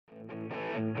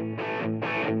Hi,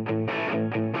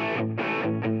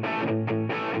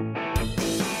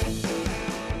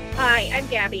 I'm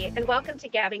Gabby, and welcome to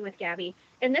Gabbing with Gabi.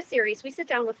 In this series, we sit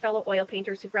down with fellow oil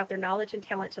painters who brought their knowledge and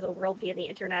talent to the world via the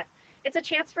internet. It's a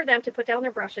chance for them to put down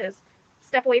their brushes,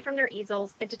 step away from their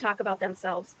easels, and to talk about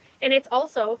themselves. And it's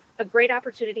also a great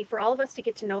opportunity for all of us to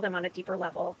get to know them on a deeper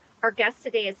level. Our guest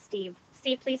today is Steve.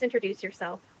 Steve, please introduce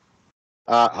yourself.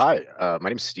 Hi, my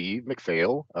name's Steve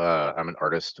McPhail. I'm an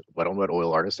artist, wet on wet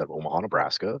oil artist out of Omaha,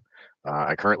 Nebraska.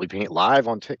 I currently paint live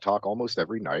on TikTok almost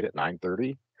every night at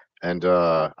 9:30, and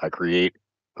I create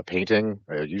a painting,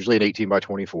 usually an 18 by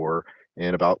 24,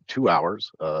 in about 2 hours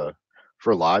for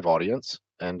a live audience.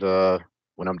 And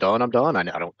when I'm done, I'm done. I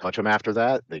don't touch them after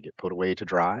that; they get put away to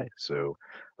dry. So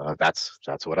that's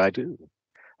what I do.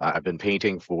 I've been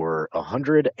painting for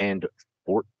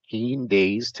 114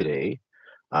 days today.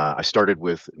 I started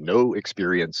with no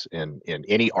experience in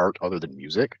any art other than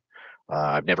music.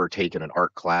 I've never taken an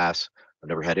art class. I've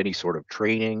never had any sort of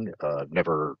training. I've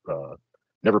never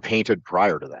painted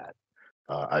prior to that.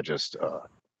 I just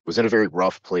was in a very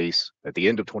rough place at the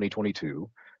end of 2022,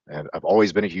 and I've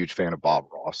always been a huge fan of Bob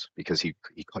Ross because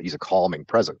he's a calming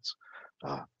presence.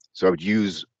 So I would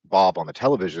use Bob on the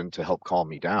television to help calm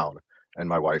me down, and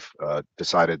my wife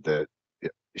decided that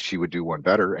she would do one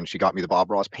better, and she got me the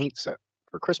Bob Ross paint set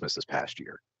for Christmas this past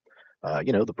year.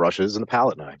 The brushes and the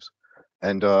palette knives.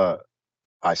 And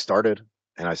I started,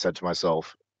 and I said to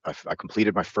myself, I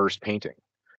completed my first painting,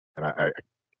 and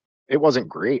it wasn't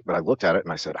great, but I looked at it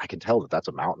and I said, I can tell that that's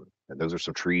a mountain, and those are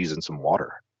some trees and some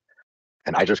water,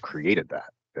 and I just created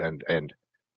that, and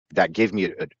that gave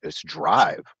me this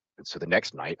drive. And so the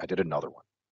next night, I did another one,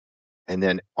 and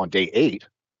then on day 8,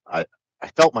 I I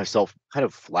felt myself kind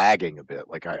of flagging a bit,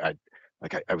 I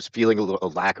was feeling a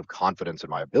lack of confidence in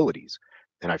my abilities,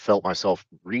 and I felt myself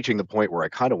reaching the point where I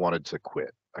kind of wanted to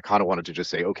quit. I kind of wanted to just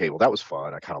say, okay, well, that was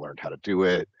fun. I kind of learned how to do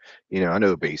it. I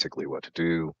know basically what to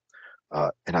do.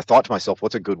 And I thought to myself,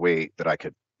 what's a good way that I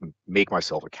could make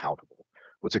myself accountable?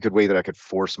 What's a good way that I could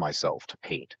force myself to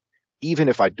paint, even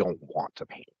if I don't want to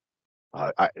paint?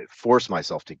 I force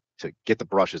myself to get the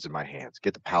brushes in my hands,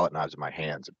 get the palette knives in my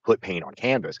hands, and put paint on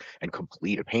canvas and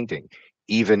complete a painting,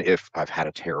 even if I've had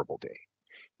a terrible day,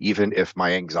 even if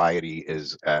my anxiety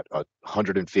is at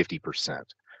 150%,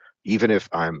 even if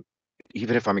I'm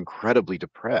even if I'm incredibly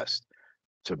depressed,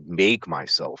 to make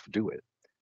myself do it.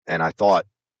 And I thought,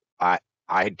 I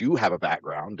I do have a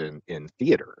background in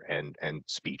theater and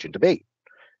speech and debate.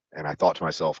 And I thought to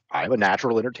myself, I'm a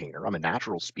natural entertainer, I'm a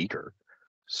natural speaker.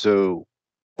 So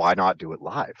why not do it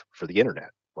live for the internet?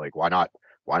 Like why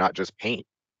not just paint?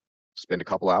 Spend a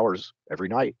couple hours every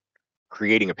night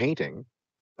creating a painting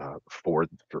for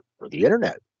the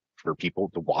internet, for people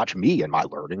to watch me and my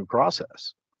learning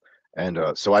process. And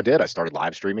so I did. I started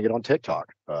live streaming it on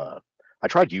TikTok. I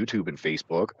tried YouTube and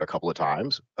Facebook a couple of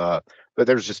times, but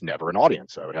there's just never an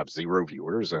audience. I would have 0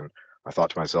 viewers, and I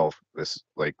thought to myself, this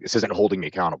isn't holding me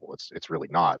accountable. It's really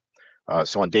not.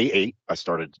 So on day 8, I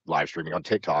started live streaming on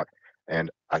TikTok,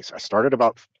 and I started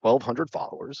about 1,200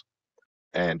 followers,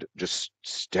 and just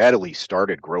steadily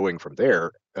started growing from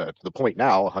there, to the point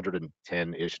now,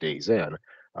 110-ish days in,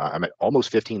 I'm at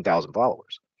almost 15,000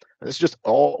 followers. And this is just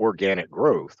all organic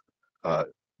growth, uh,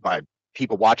 by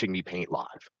people watching me paint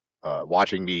live,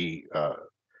 watching me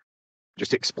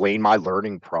just explain my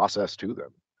learning process to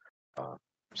them. Uh,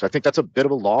 so I think that's a bit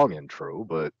of a long intro,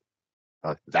 but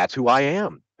that's who I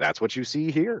am. That's what you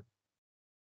see here.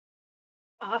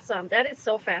 Awesome. That is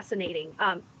so fascinating.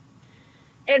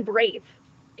 And brave.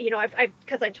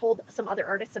 Because I told some other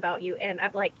artists about you, and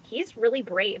I'm like, he's really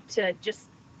brave to just.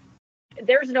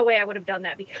 There's no way I would have done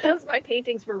that because my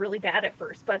paintings were really bad at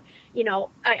first. But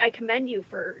I commend you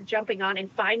for jumping on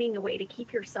and finding a way to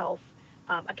keep yourself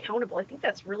accountable. I think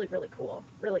that's really, really cool.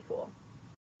 Really cool.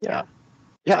 Yeah. Yeah.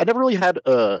 Yeah, I never really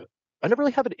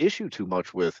have an issue too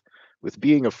much with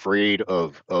being afraid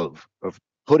of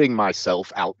putting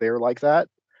myself out there like that.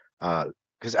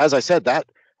 Because as I said, that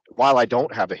while I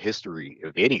don't have a history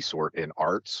of any sort in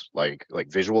arts, like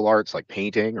visual arts, like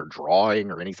painting or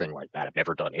drawing or anything like that, I've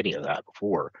never done any of that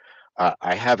before.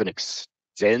 I have an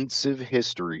extensive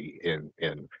history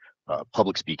in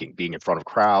public speaking, being in front of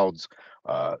crowds,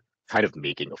 uh, kind of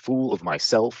making a fool of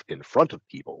myself in front of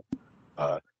people.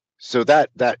 Uh, so that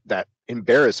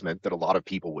embarrassment that a lot of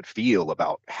people would feel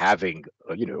about having,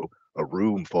 a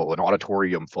room full, an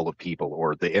auditorium full of people,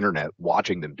 or the internet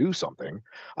watching them do something,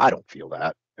 I don't feel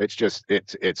that. It's just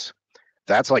it's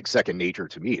that's like second nature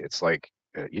to me. It's like,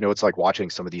 it's like watching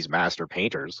some of these master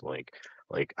painters, like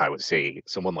I would say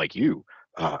someone like you.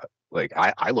 Uh, Like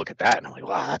I look at that and I'm like,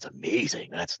 wow, that's amazing.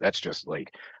 That's just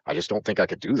like, I just don't think I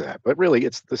could do that. But really,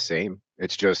 it's the same.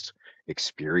 It's just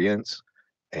experience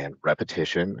and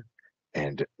repetition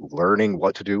and learning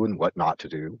what to do and what not to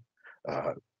do,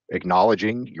 uh,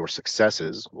 acknowledging your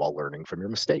successes while learning from your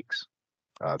mistakes.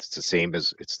 It's the same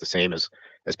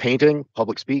as painting,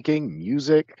 public speaking,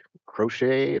 music,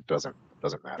 crochet. It doesn't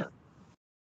matter.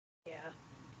 Yeah,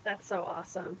 that's so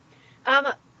awesome. Um,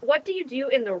 what do you do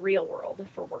in the real world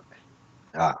for work?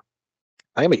 Uh,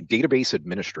 I am a database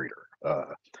administrator.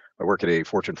 I work at a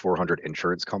Fortune 400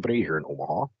 insurance company here in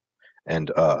Omaha,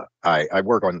 and I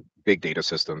work on big data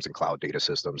systems and cloud data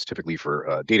systems, typically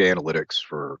for data analytics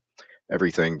for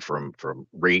everything from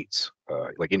rates,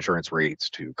 like insurance rates,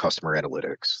 to customer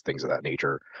analytics, things of that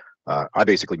nature. I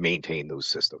basically maintain those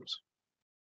systems.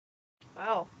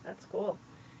 Wow, that's cool.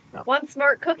 Yeah. One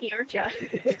smart cookie, aren't you?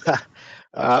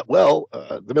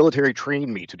 The military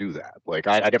trained me to do that. Like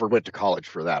I never went to college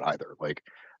for that either. Like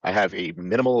I have a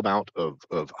minimal amount of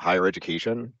higher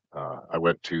education. I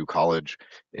went to college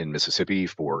in Mississippi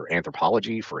for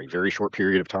anthropology for a very short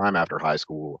period of time after high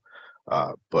school.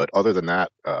 But other than that,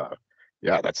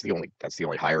 yeah, that's the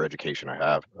only higher education I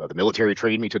have. The military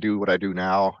trained me to do what I do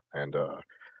now, and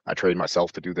I trained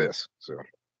myself to do this. So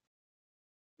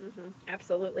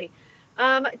Absolutely.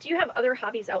 Do you have other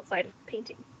hobbies outside of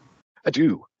painting? I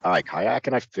do. I kayak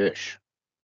and I fish.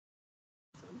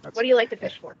 What That's do you like to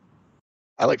fish for?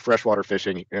 I like freshwater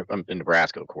fishing. I'm in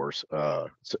Nebraska, of course, but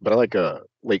I like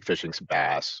lake fishing, some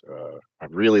bass. I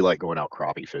really like going out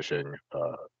crappie fishing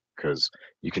because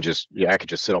I could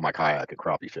just sit on my kayak and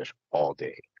crappie fish all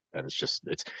day, and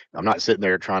I'm not sitting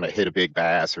there trying to hit a big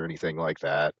bass or anything like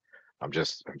that. I'm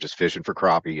just fishing for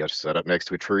crappie. I just set up next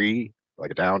to a tree, like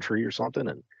a down tree or something,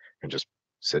 and just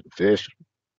sit and fish,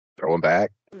 throw them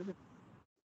back. Mhm.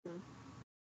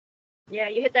 Yeah,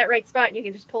 you hit that right spot and you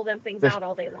can just pull them things out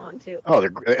all day long too. Oh,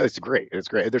 it's great. It's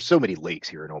great. There's so many lakes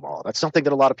here in Omaha. That's something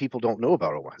that a lot of people don't know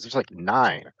about Omaha. There's like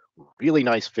 9 really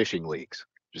nice fishing lakes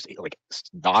just like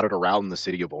dotted around the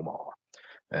city of Omaha.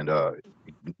 And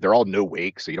they're all no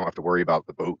wake, so you don't have to worry about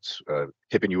the boats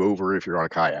tipping you over if you're on a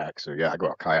kayak. So yeah, I go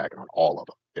out kayaking on all of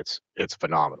them. It's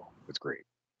phenomenal. It's great.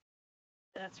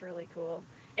 That's really cool.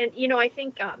 And I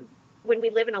think when we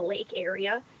live in a lake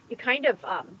area, you kind of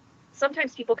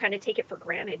sometimes people kind of take it for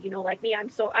granted. Like me,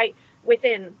 I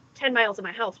within 10 miles of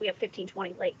my house, we have 15,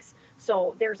 20 lakes.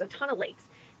 So there's a ton of lakes.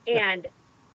 Yeah, And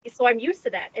so I'm used to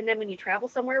that. And then when you travel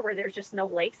somewhere where there's just no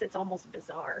lakes, it's almost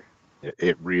bizarre.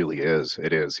 it really is.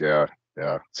 It is. Yeah,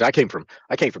 yeah. So I came from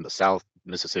the South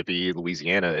Mississippi,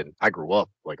 Louisiana, and I grew up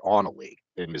like on a lake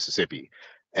in Mississippi.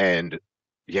 And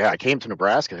yeah, I came to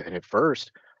Nebraska, and at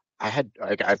first I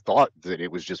thought that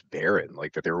it was just barren,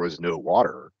 like that there was no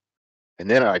water. And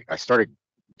then I started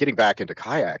getting back into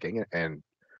kayaking and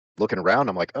looking around.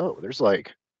 I'm like, oh, there's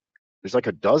like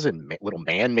a dozen little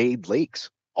man-made lakes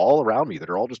all around me that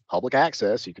are all just public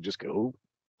access. You could just go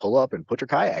pull up and put your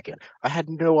kayak in. I had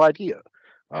no idea.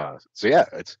 So yeah,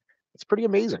 it's pretty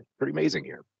amazing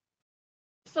here.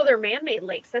 So they're man-made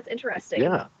lakes. That's interesting.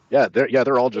 Yeah,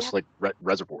 they're all Yeah. just like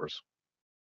reservoirs.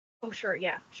 Oh, sure.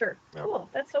 Yeah, sure. Yeah. Cool.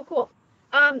 That's so cool.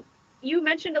 Um, you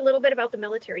mentioned a little bit about the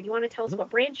military. Do you want to tell us Mhm.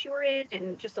 what branch you were in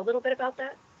and just a little bit about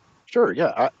that? Sure.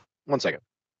 Yeah. One second.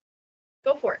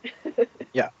 Go for it.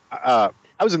 Yeah. I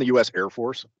was in the U.S. Air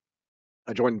Force.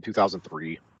 I joined in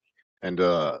 2003, and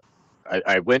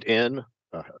I went in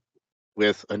uh,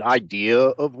 with an idea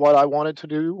of what I wanted to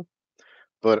do,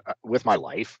 but with my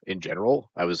life in general,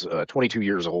 I was 22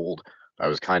 years old. I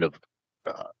was kind of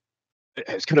uh,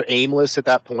 I was kind of aimless at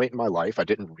that point in my life. I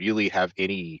didn't really have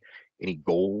any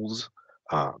goals.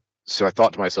 Uh, so I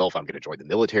thought to myself, I'm going to join the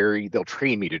military. They'll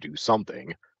train me to do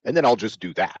something, and then I'll just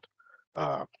do that.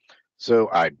 Uh, so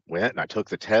I went and I took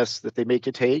the tests that they make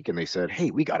you take, and they said,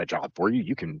 "Hey, we got a job for you.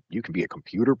 You can be a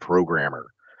computer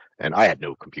programmer." And I had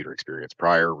no computer experience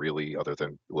prior, really, other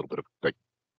than a little bit of like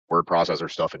word processor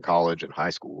stuff in college and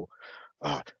high school.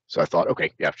 So I thought,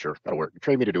 okay, yeah, sure, that'll work.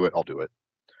 Train me to do it, I'll do it.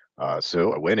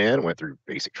 So I went in, went through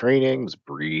basic training. It was a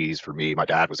breeze for me. My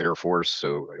dad was Air Force,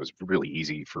 so it was really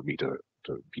easy for me to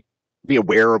be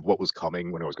aware of what was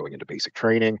coming when I was going into basic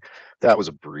training. That was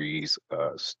a breeze.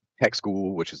 Tech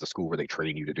school, which is the school where they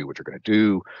train you to do what you're going to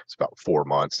do, it's about 4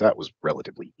 months. That was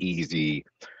relatively easy.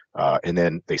 And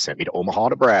then they sent me to Omaha,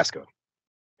 Nebraska,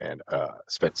 and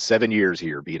spent 7 years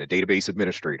here being a database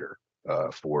administrator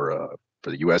for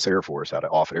the U.S. Air Force out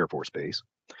of Offutt Air Force Base.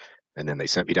 And then they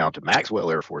sent me down to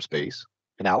Maxwell Air Force Base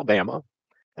in Alabama,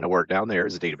 and I worked down there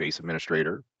as a database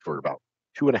administrator for about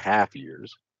 2.5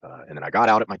 years. And then I got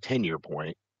out at my 10-year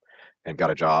point and got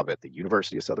a job at the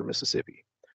University of Southern Mississippi.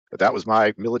 But that was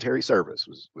my military service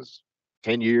was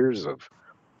 10 years of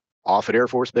off at Air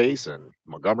Force Base in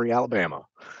Montgomery, Alabama.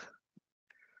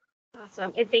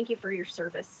 Awesome. And thank you for your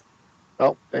service.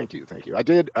 Oh, thank you, thank you. I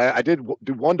did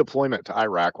do one deployment to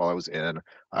Iraq while I was in.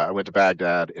 I went to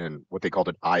Baghdad in what they called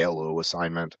an ILO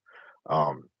assignment.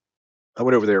 Um, I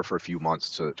went over there for a few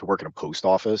months to work in a post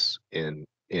office in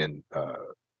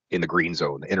the green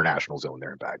zone, the international zone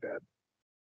there in Baghdad.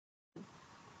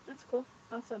 That's cool.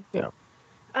 Awesome. Yeah.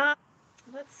 Um,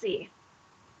 let's see.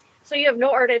 So you have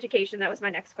no art education. That was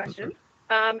my next question.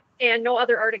 And no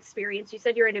other art experience. You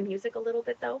said you're into music a little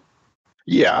bit, though.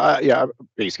 Yeah, I'm a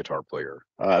bass guitar player.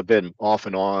 I've been off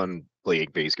and on playing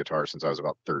bass guitar since I was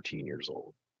about 13 years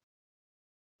old.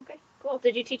 Okay, cool.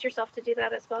 Did you teach yourself to do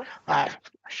that as well? I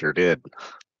sure did.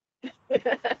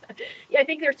 Yeah, I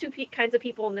think there's two kinds of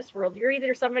people in this world. You're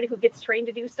either somebody who gets trained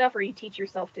to do stuff, or you teach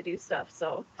yourself to do stuff.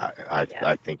 So yeah.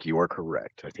 I think you are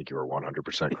correct. I think you are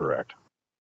 100% correct.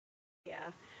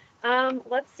 Yeah.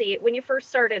 Let's see. When you first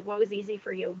started, what was easy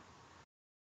for you?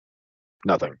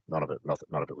 Nothing. None of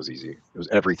it was easy.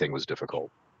 Everything was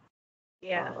difficult.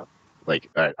 Yeah. Like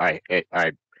I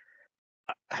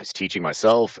was teaching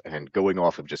myself and going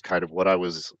off of just kind of what I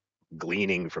was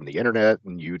gleaning from the internet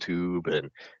and YouTube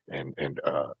and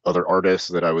other artists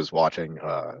that I was watching.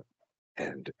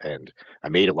 And I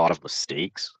made a lot of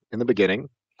mistakes in the beginning.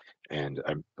 And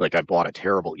I bought a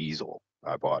terrible easel.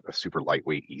 I bought a super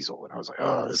lightweight easel, and I was like,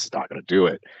 oh, this is not going to do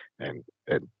it. And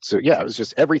so yeah, it was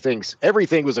just everything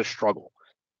was a struggle.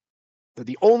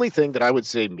 The only thing that I would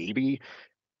say maybe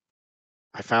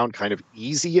I found kind of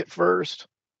easy at first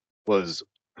was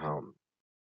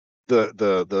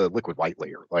the liquid white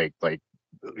layer, like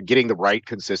getting the right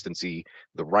consistency,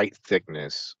 the right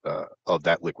thickness of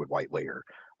that liquid white layer.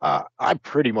 I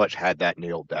pretty much had that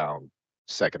nailed down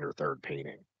second or third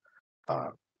painting.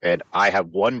 And I have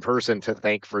one person to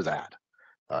thank for that.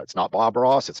 It's not Bob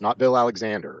Ross. It's not Bill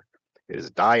Alexander. It is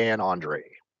Diane Andre.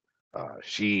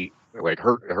 She like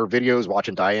her videos.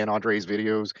 Watching Diane Andre's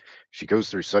videos, she goes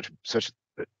through such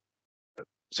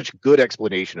a good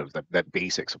explanation of that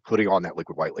basics of putting on that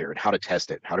liquid white layer and how to test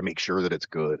it, how to make sure that it's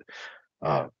good.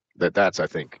 That's I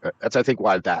think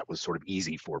why that was sort of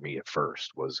easy for me at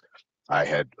first. Was I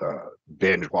had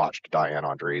binge watched Diane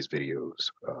Andre's videos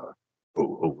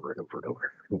over and over and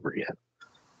over again.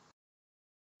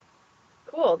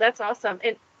 Cool. That's awesome.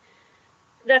 And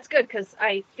that's good, because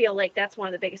I feel like that's one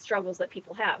of the biggest struggles that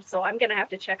people have. So I'm going to have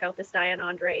to check out this Diane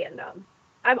Andre. And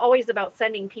I'm always about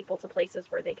sending people to places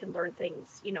where they can learn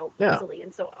things, easily.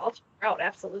 And so I'll check her out.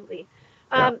 Absolutely.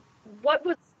 What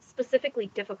was specifically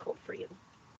difficult for you?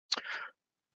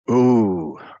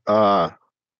 Ooh, I'm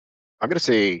going to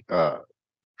say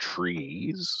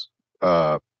trees.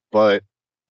 But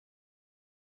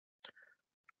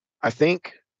I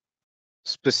think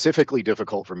specifically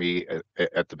difficult for me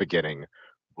at the beginning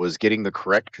was getting the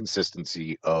correct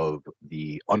consistency of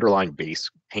the underlying base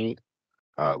paint,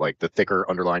 like the thicker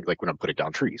underlying, like when I'm putting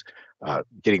down trees,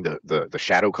 getting the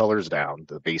shadow colors down,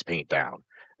 the base paint down,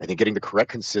 and then getting the correct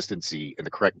consistency and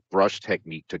the correct brush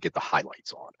technique to get the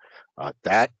highlights on.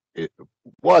 That it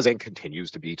was and continues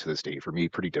to be to this day for me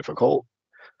pretty difficult.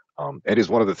 It is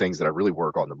one of the things that I really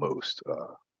work on the most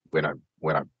when I'm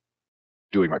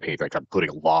doing my paint. Like I'm putting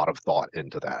a lot of thought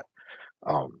into that.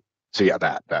 So yeah,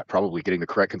 that probably getting the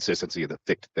correct consistency of the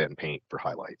thick to thin paint for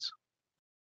highlights.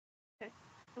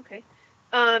 Okay.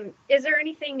 Is there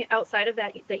anything outside of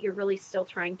that that you're really still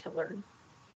trying to learn?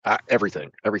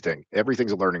 Everything's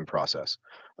a learning process.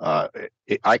 I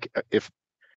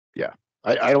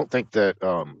don't think that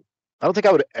I don't think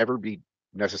I would ever be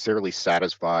necessarily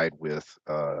satisfied with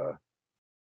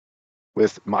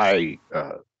my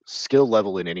skill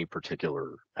level in any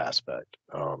particular aspect.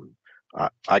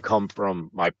 I come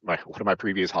from my one of my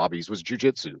previous hobbies was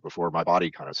jujitsu before my body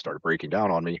kind of started breaking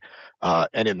down on me,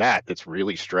 and in that it's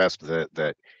really stressed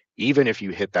that even if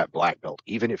you hit that black belt,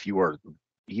 even if you are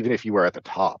at the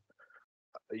top,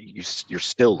 you're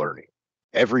still learning.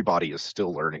 Everybody is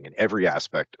still learning in every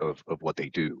aspect of what they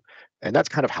do, and that's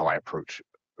kind of how I approach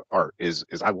art.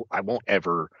 I won't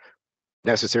ever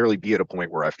necessarily be at a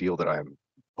point where I feel that I'm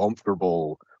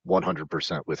comfortable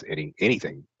 100% with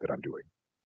anything that I'm doing.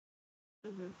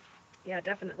 Mm-hmm. Yeah,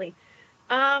 definitely.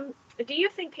 Do you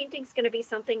think painting's going to be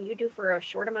something you do for a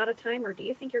short amount of time, or do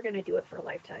you think you're going to do it for a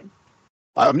lifetime?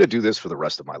 I'm going to do this for the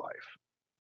rest of my life.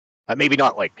 Maybe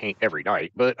not like paint every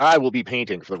night, but I will be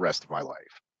painting for the rest of my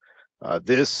life.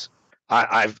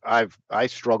 I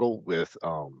struggle with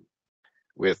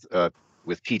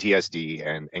PTSD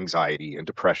and anxiety and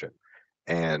depression,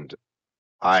 and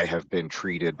I have been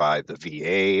treated by the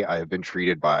VA. I have been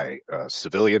treated by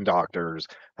civilian doctors.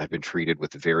 I've been treated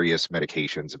with various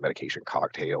medications and medication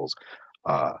cocktails.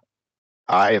 Uh,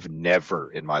 I have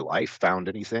never in my life found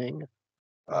anything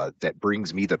that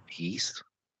brings me the peace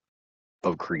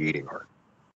of creating art.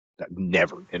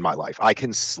 Never in my life. I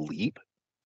can sleep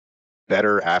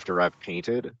better after I've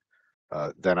painted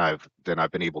than I've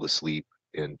been able to sleep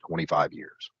in 25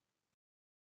 years.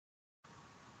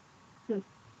 Hmm.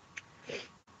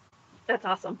 That's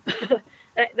awesome.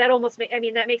 That almost I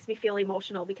mean, that makes me feel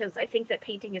emotional because I think that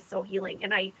painting is so healing,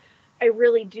 and I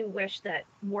really do wish that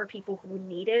more people who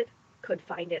need it could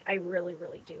find it. I really,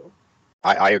 really do.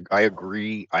 I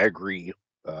agree. I agree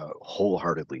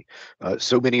wholeheartedly.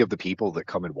 So many of the people that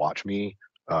come and watch me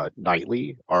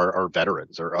nightly are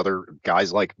veterans or other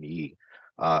guys like me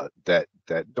that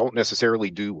don't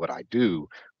necessarily do what I do,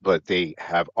 but they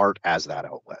have art as that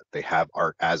outlet. They have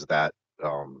art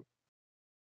um,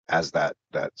 as that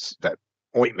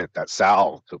ointment, that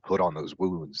salve to put on those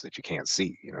wounds that you can't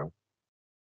see. You know.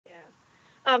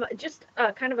 Yeah. Just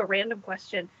kind of a random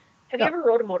question. Have you Yeah. ever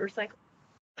rode a motorcycle?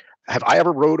 Have I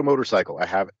ever rode a motorcycle? I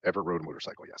have ever rode a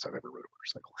motorcycle. Yes, I've ever rode a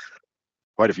motorcycle.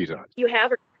 Quite a few times. You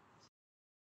have, or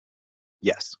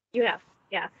Yes. you have?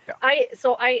 Yeah. Yeah.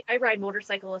 I ride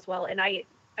motorcycle as well, and I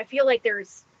feel like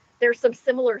there's some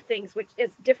similar things, which as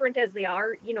different as they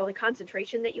are, the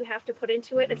concentration that you have to put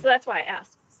into it, and Mhm. so that's why I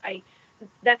asked. I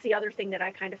That's the other thing that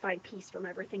I kind of find peace from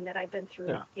everything that I've been through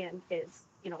Yeah. in is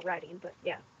riding. But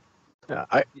yeah. Yeah.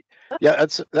 Yeah,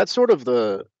 that's sort of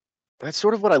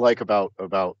what I like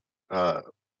uh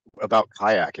about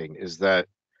kayaking is that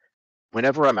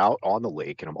whenever I'm out on the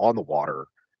lake and I'm on the water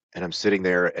and I'm sitting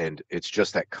there and it's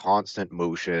just that constant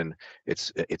motion,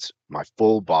 it's my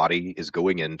full body is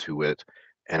going into it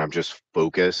and I'm just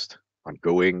focused on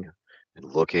going and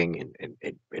looking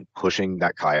and pushing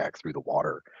that kayak through the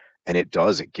water. And it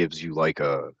gives you like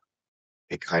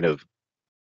it kind of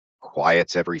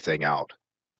quiets everything out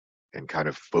and kind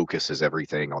of focuses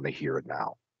everything on the here and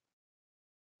now.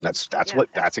 Yeah.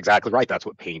 That's exactly right. That's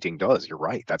what painting does. You're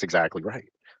right. That's exactly right.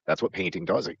 That's what painting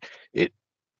does. It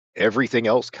everything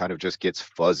else kind of just gets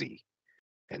fuzzy,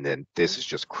 and then this is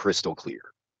just crystal clear.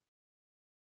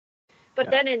 But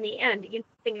Yeah. then in the end, the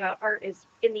thing about art is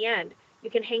in the end, you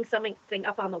can hang something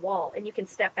up on the wall and you can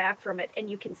step back from it and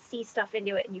you can see stuff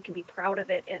into it and you can be proud of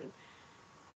it. And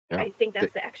Yeah. I think Th-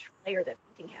 that's the extra layer that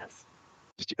painting has.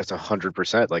 It's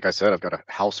 100%. Like I said, I've got a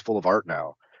house full of art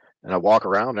now. And I walk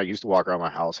around. I used to walk around my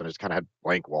house and I just kind of had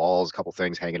blank walls, a couple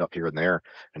things hanging up here and there.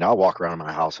 And now I walk around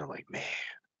my house and I'm like, man,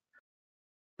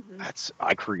 Hmm.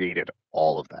 I created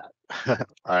all of that.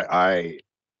 I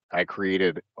I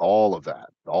created all of that,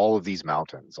 all of these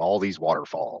mountains, all these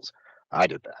waterfalls. I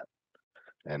did that.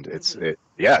 And Hmm.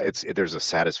 there's a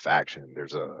satisfaction.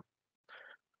 There's a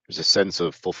sense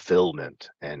of fulfillment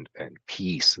and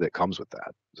peace that comes with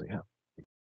that. So yeah.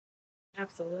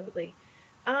 Absolutely.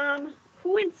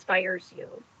 Who inspires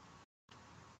you?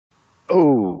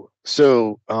 Oh,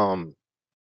 so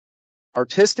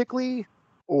artistically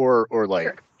or Sure.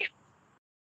 like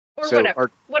Or so whatever.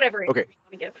 art Whatever answer okay. you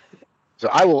want to give. So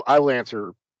I will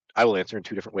answer in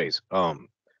two different ways.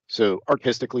 So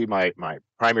artistically my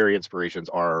primary inspirations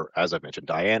are, as I mentioned,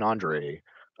 Diane Andre,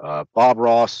 Bob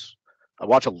Ross. I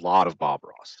watch a lot of Bob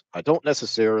Ross.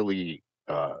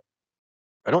 Uh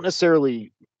I don't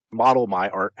necessarily model my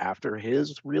art after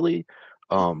his really.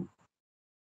 Um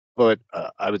but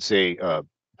I would say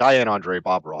Diane Andre,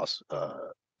 Bob Ross,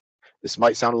 this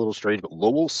might sound a little strange, but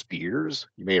Lowell Spears,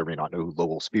 you may or may not know who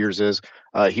Lowell Spears is.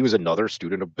 He was another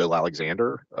student of Bill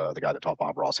Alexander, the guy that taught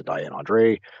Bob Ross and Diane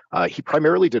Andre. He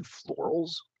primarily did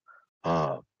florals,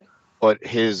 uh, but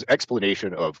his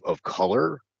explanation of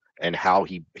color and how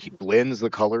he blends the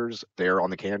colors there on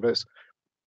the canvas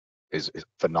is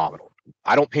phenomenal.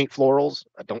 I don't paint florals.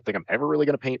 I don't think I'm ever really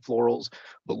going to paint florals,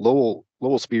 but Lowell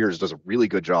Spears does a really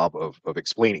good job of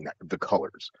explaining the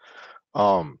colors.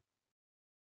 Um,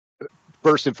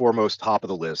 First and foremost, top of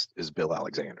the list is Bill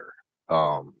Alexander.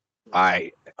 Um,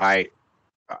 I, I,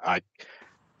 I,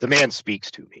 the man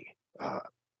speaks to me.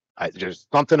 There's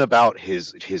something about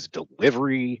his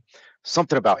delivery,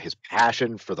 something about his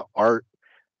passion for the art.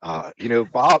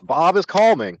 Bob is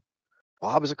calming.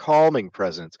 Bob is a calming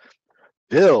presence.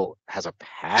 Bill has a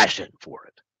passion for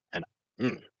it, and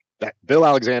that Bill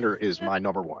Alexander is my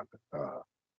number one.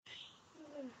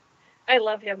 I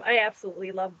love him. I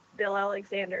absolutely love Bill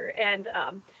Alexander. And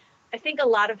I think a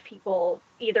lot of people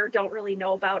either don't really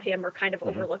know about him or kind of Mhm.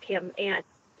 overlook him. And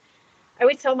I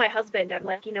always tell my husband, I'm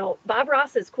like, Bob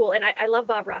Ross is cool. And I love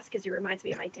Bob Ross because he reminds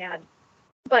me of my dad.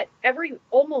 But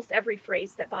almost every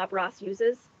phrase that Bob Ross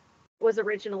uses was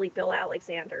originally Bill Yep,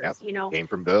 Alexander's, came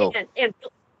from Bill. and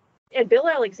and Bill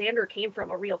Alexander came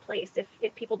from a real place.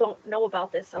 If people don't know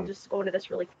about this, I'll Mm, just go into this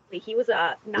really quickly. He was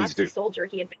a please Nazi do. soldier.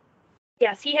 He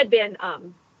had been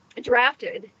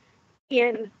drafted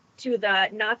into the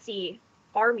Nazi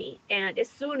army, and as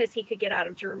soon as he could get out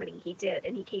of Germany, he did,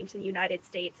 and he came to the United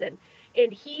States, and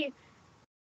he,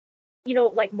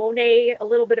 like Monet, a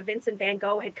little bit of Vincent van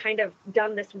Gogh had kind of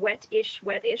done this wet-ish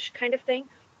kind of thing,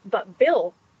 but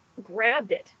Bill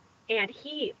grabbed it and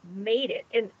he made it.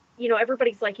 And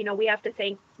everybody's like, we have to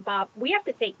thank Bob, we have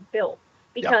to thank Bill,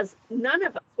 Yeah. because none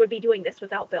of us would be doing this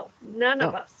without Bill. None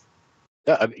of No. us.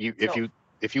 Yeah, I mean, So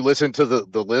if you listen to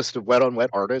the list of wet on wet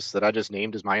artists that I just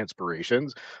named as my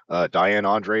inspirations, Diane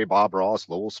Andre, Bob Ross,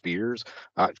 Lowell Spears,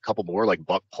 a couple more like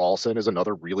Buck Paulson is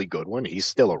another really good one. He's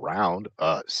still around.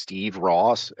 Steve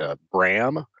Ross,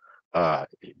 Bram,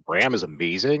 Bram is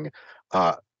amazing.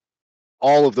 Uh,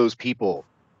 all of those people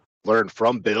learned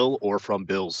from Bill or from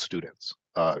Bill's students.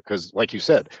 Because, like you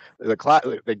said,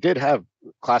 they did have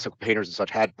classical painters and such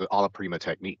had the alla prima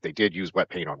technique. They did use wet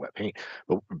paint on wet paint,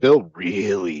 but Bill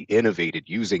really innovated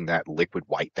using that liquid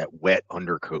white, that wet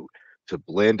undercoat to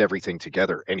blend everything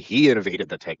together. And he innovated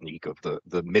the technique of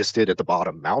the misted at the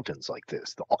bottom mountains like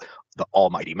this, the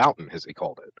Almighty Mountain, as he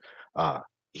called it.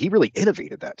 He really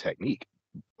innovated that technique.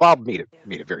 Bob made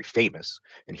it very famous,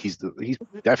 and he's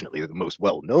mhm, definitely the most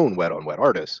well known wet on wet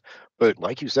artist. But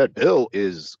like you said, Bill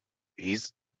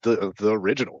he's the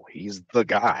original. He's the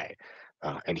guy,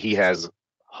 and he has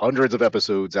hundreds of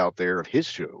episodes out there of his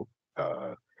show.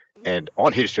 Uh, and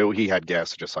on his show, he had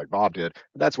guests just like Bob did.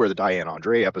 That's where the Diane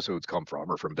Andre episodes come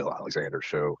from, or from Bill Alexander's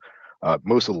show.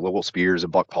 Most of the Lowell Spears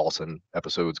and Buck Paulson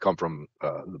episodes come from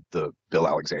the Bill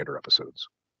Alexander episodes.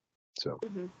 So.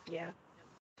 yeah.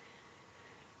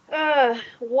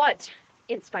 What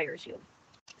inspires you?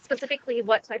 Specifically,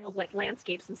 what type of like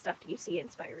landscapes and stuff do you see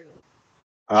inspire you?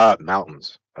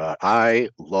 Mountains. I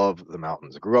love the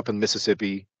mountains. I grew up in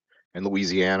Mississippi and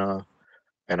Louisiana,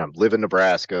 and I'm live in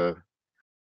Nebraska.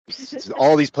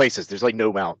 All these places, there's like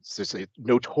no mountains. There's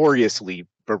notoriously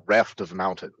bereft of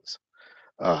mountains.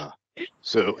 Uh,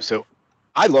 so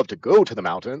I love to go to the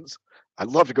mountains. I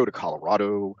love to go to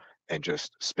Colorado and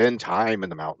just spend time in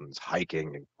the mountains,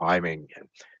 hiking and climbing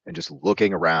and just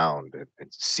looking around and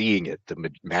seeing it,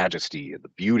 the majesty and the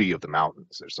beauty of the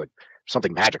mountains. There's like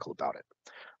something magical about it.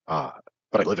 Uh,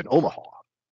 but I live in Omaha,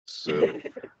 so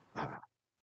uh,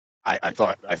 I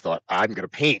thought I'm gonna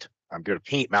paint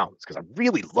mountains because I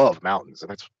really love mountains, and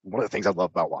that's one of the things I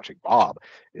love about watching Bob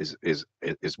is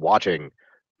watching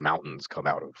mountains come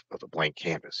out of a blank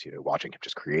canvas. Watching him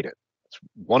just create it. It's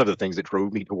one of the things that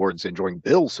drove me towards enjoying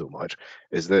Bill so much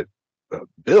is that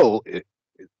Bill is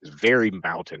very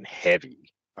mountain heavy.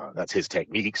 That's his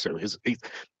technique. So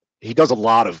he does a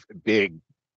lot of big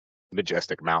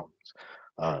majestic mountains.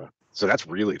 So that's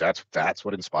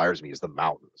what inspires me is the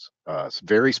mountains.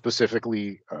 Very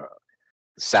specifically,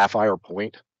 Sapphire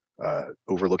Point,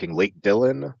 overlooking Lake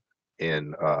Dillon,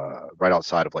 in right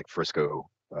outside of like Frisco,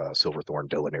 Silverthorne,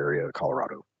 Dillon area,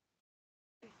 Colorado.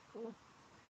 Cool.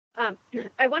 Um,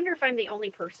 I wonder if I'm the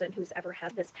only person who's ever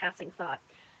had this passing thought.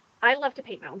 I love to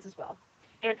paint mountains as well.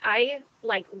 And I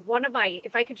like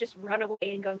if I could just run away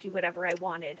and go do whatever I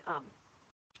wanted,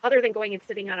 other than going and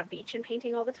sitting on a beach and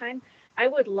painting all the time, I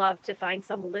would love to find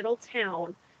some little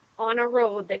town on a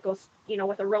road that goes,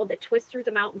 with a road that twists through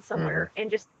the mountains Hmm. somewhere, and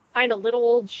just find a little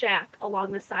old shack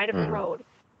along the side of the Hmm. road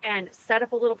and set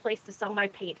up a little place to sell my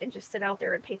paint and just sit out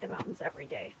there and paint the mountains every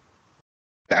day.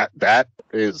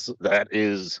 That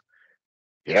is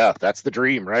yeah, that's the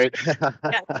dream, right?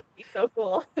 Yeah, that'd be so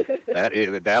cool.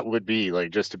 That would be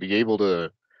like just to be able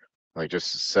to like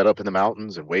just set up in the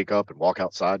mountains and wake up and walk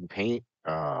outside and paint.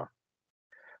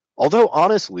 Although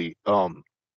honestly, I'm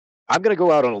gonna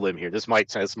go out on a limb here. This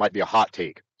might be a hot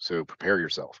take, so prepare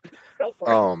yourself. Go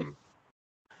for it. Um,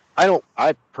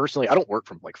 I personally I don't work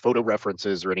from like photo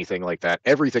references or anything like that.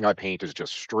 Everything I paint is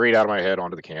just straight out of my head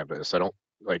onto the canvas. I don't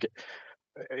like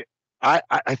eh,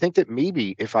 I think that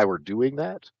maybe if I were doing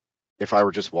that, if I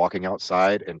were just walking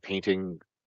outside and painting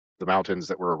the mountains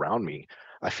that were around me,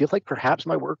 I feel like perhaps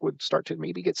my work would start to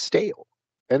maybe get stale,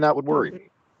 and that would worry Mhm,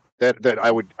 me. That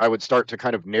I mhm, would start to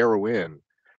kind of narrow in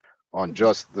on mhm,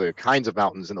 just the kinds of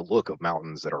mountains and the look of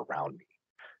mountains that are around me.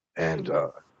 And mhm,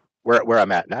 where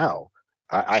I'm at now,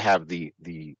 I have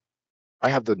I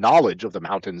have the knowledge of the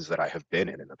mountains that I have been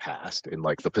in the past, in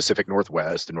like the Pacific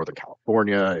Northwest and Northern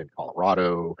California and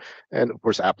Colorado, and of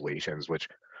course Appalachians, which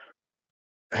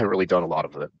I haven't really done a lot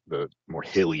of the more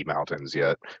hilly mountains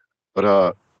yet.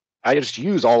 But I just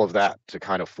use all of that to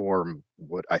kind of form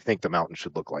what I think the mountain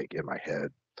should look like in my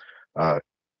head. Uh,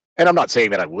 and I'm not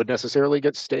saying that I would necessarily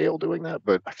get stale doing that,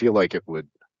 but I feel like it would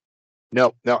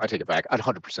No, no, I take it back. I'd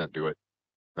 100% do it.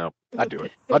 No, I'd do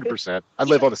it. 100%. I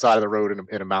live on the side of the road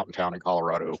in a mountain town in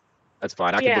Colorado. That's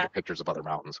fine. I can look Yeah. at pictures of other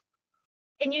mountains.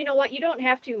 And you know what? You don't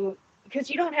have to, because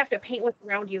you don't have to paint what's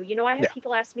around you. I have Yeah.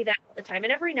 people ask me that all the time.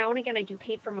 And every now and again, I do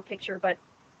paint from a picture, but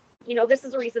this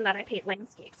is the reason that I paint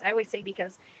landscapes. I always say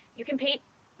because you can paint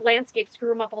landscapes, screw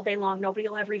them up all day long. Nobody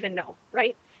will ever even know,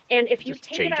 right? And if you Just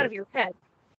take it change out it. of your head,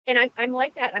 and I'm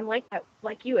like that. I'm like that,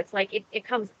 like you. It's like it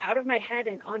comes out of my head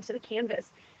and onto the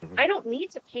canvas. Mhm. I don't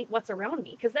need to paint what's around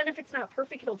me because then if it's not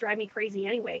perfect, it'll drive me crazy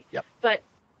anyway. Yep. But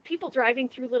people driving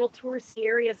through little touristy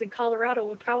areas in Colorado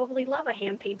would probably love a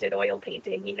hand painted oil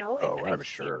painting, And Oh, I I'm just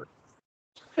sure.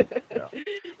 Yeah.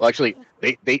 Well, actually,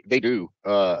 they do.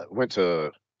 Went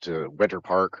to Winter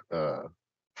Park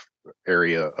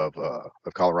area of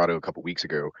Colorado a couple weeks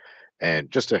ago,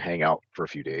 and just to hang out for a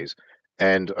few days.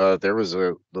 And there was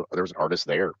an artist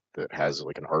there that has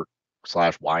like an art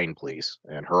slash wine place,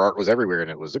 and her art was everywhere, and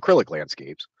it was acrylic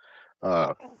landscapes.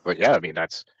 Uh, but yeah, I mean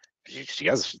she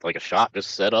has like a shop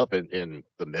just set up in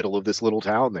the middle of this little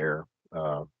town there.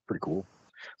 Pretty cool.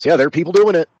 So yeah, there are people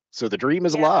doing it. So the dream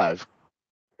is yeah, alive.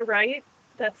 right.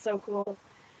 That's so cool.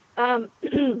 Um,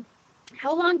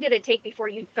 how long did it take before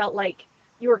you felt like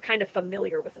you were kind of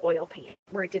familiar with oil paint,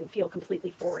 where it didn't feel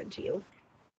completely foreign to you?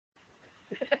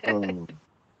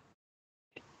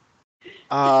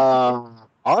 Um,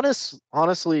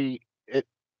 honestly, it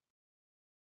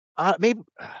maybe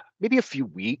maybe a few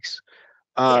weeks.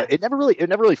 Yeah. It never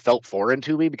really felt foreign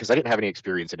to me because I didn't have any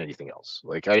experience in anything else.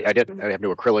 Like I have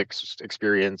no acrylics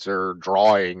experience or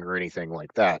drawing or anything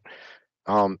like that.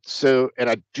 So and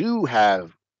I do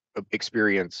have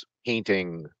experience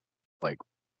painting like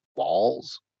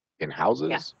walls in Yeah.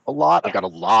 houses a lot. I've Yeah. got a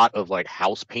lot of like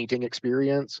house painting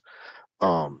experience.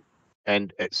 Um,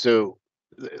 and so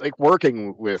like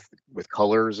working with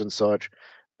colors and such,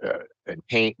 and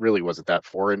paint really wasn't that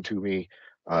foreign to me.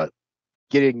 Uh,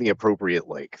 Getting the appropriate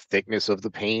like thickness of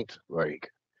the paint, like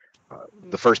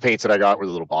Mhm. the first paints that I got were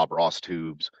the little Bob Ross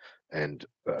tubes, and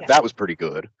Yeah. that was pretty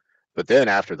good. But then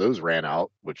after those ran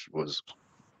out, which was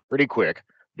pretty quick,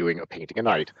 doing a painting a Yeah.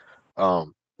 night,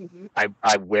 Hmm.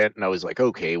 I went and I was like,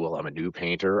 okay, well I'm a new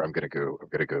painter. I'm gonna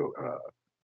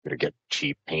get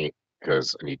cheap paint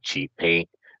because I need cheap paint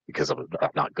because I'm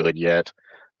not good yet.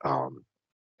 Um,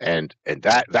 and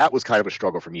that was kind of a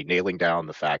struggle for me nailing down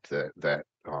the fact that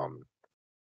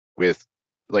with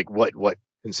like what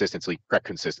consistency correct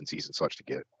consistencies and such to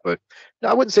get. But no,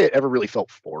 I wouldn't say it ever really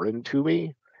felt foreign to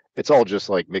me. It's all just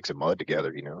like mixing mud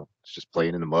together, you know. It's just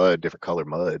playing in the mud, different color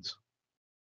muds.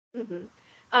 Hmm.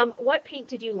 What paint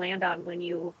did you land on when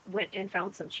you went and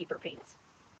found some cheaper paints?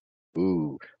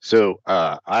 Ooh. So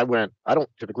I don't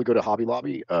typically go to Hobby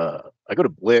Lobby. I go to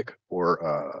Blick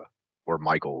or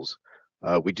Michael's.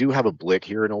 We do have a Blick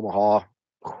here in Omaha.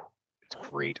 It's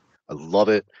great. I love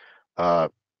it. Uh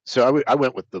so I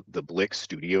went with the Blick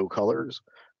Studio colors,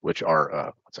 which are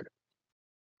one second.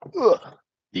 Ugh.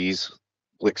 These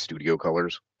Blick Studio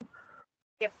colors.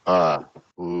 Yep. Uh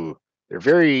ooh, they're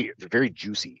very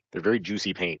juicy. They're very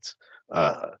juicy paints.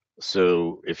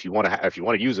 So if you want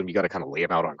to use them, you got to kind of lay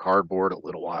them out on cardboard a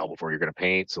little while before you're going to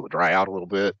paint, so they'll dry out a little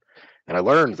bit. And I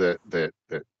learned Yep.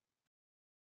 that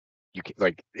you can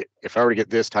like if I were to get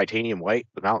this titanium white,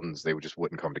 the mountains they would just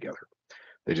wouldn't come together.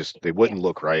 They Yeah. wouldn't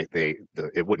look right.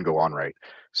 It wouldn't go on right.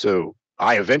 So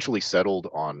I eventually settled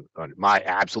on my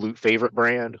absolute favorite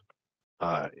brand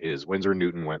is Winsor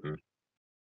Newton Winton,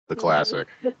 the Hmm. classic.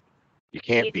 You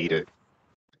can't Me beat too. it.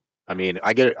 I mean,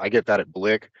 I get that at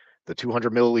Blick. The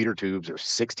 200 milliliter tubes are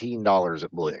 $16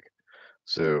 at Blick,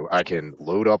 so I can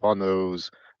load up on those.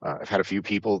 I've had a few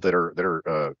people that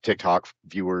are TikTok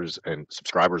viewers and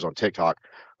subscribers on TikTok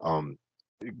um,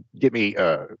 get me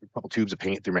a couple tubes of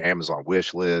paint through my Amazon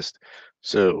wish list.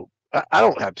 So I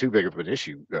don't have too big of an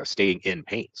issue staying in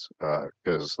paints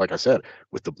because, like I said,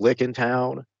 with the Blick in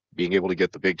town, being able to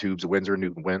get the big tubes of Winsor and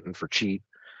Newton Winton for cheap,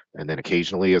 and then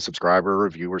occasionally a subscriber or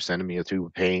reviewer sending me a tube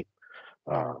of paint.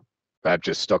 Uh, I've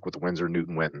just stuck with the Winsor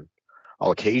Newton Winton.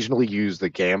 I'll occasionally use the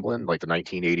Gamblin, like the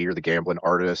 1980 or the Gamblin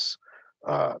artists,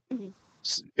 uh, Hmm.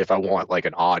 if I want like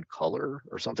an odd color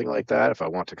or something like that. If I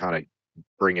want to kind of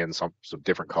bring in some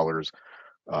different colors,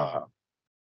 uh,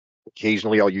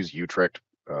 occasionally I'll use Utrecht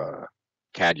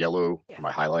Cad Yellow Yeah. for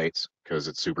my highlights because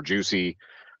it's super juicy.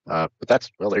 But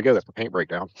that's well, there you go. That's the paint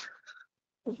breakdown.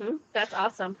 That's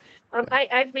awesome. Yeah.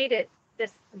 I've made it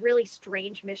this really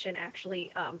strange mission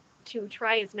actually, to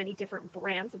try as many different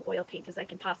brands of oil paint as I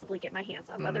can possibly get my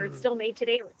hands on, whether it's Mm. still made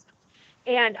today or it's not.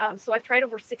 And so I've tried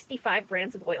over 65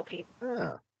 brands of oil paint.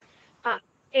 Yeah. Uh,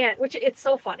 and which it's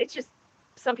so fun. It's just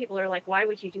some people are like, why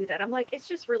would you do that? I'm like, it's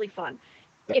just really fun.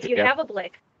 If you Yeah. have a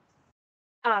blick,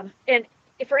 And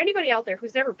for anybody out there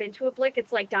who's never been to a Blick,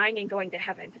 it's like dying and going to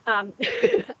heaven.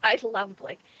 I love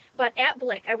Blick. But at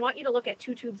Blick, I want you to look at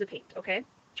 2 tubes of paint, okay?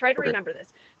 Try to Okay. remember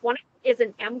this. One is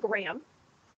an M gram,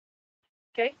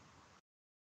 okay?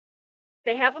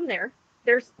 They have them there.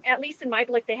 There's, at least in my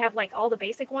Blick, they have like all the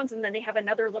basic ones, and then they have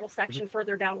another little section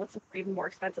further down with some even more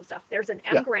expensive stuff. There's an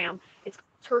M Yeah. gram. It's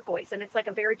turquoise, and it's like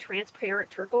a very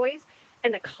transparent turquoise,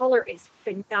 and the color is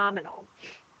phenomenal.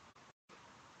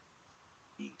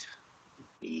 Neat.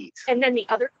 And then the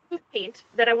other paint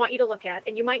that I want you to look at,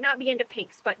 and you might not be into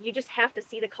pinks, but you just have to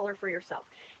see the color for yourself,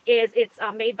 is it's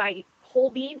made by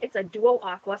Whole Bean. It's a duo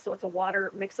aqua, so it's a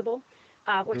water mixable,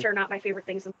 which are not my favorite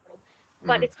things in the world.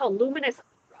 But it's called Luminous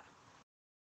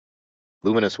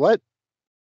Luminous what?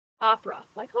 Opera,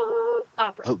 like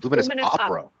opera. Oh, Luminous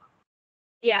Opera.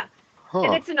 Yeah. Huh.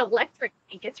 And it's an electric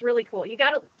ink. It's really cool. You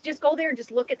gotta just go there and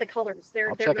just look at the colors.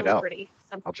 They're really pretty.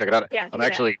 I'll check it out. Yeah, I'm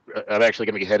actually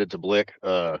gonna be headed to Blick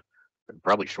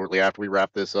probably shortly after we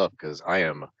wrap this up, because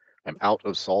I'm out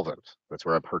of solvent. That's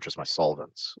where I purchase my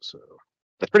solvents. So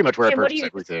that's pretty much where I purchase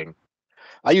everything.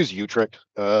 I use Utrecht.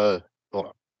 Hold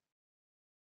on.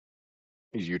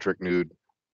 I use Utrecht Nude.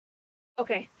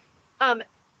 Okay.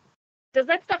 Does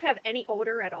that stuff have any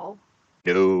odor at all?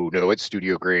 No, it's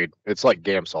studio grade. It's like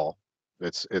Gamsol.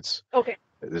 It's okay.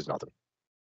 There's nothing.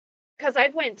 Because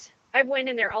I've went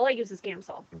in there. All I use is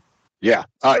Gamsol. Yeah,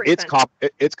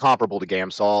 it's comparable to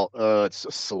Gamsol.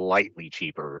 It's slightly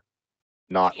cheaper,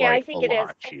 not like I think a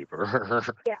lot cheaper.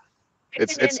 Yeah,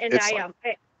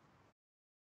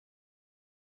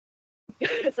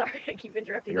 sorry, I keep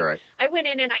interrupting. You're right. I went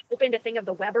in and I opened a thing of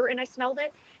the Weber and I smelled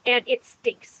it, and it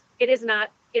stinks. It is not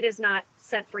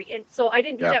scent free, and so I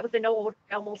didn't do that with the no odor.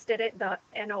 I almost did it, the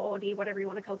NOOD, whatever you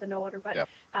want to call it, the no odor. But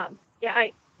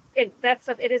that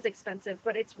stuff, it is expensive,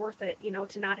 but it's worth it,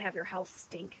 to not have your house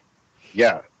stink.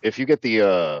 Yeah, if you get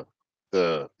this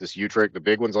Utrecht, the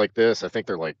big ones like this, I think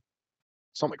they're like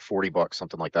something like $40,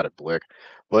 something like that at Blick.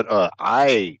 But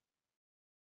I'm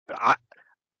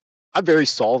very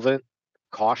solvent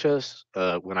cautious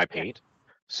when I paint.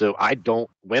 So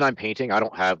when I'm painting, I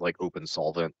don't have like open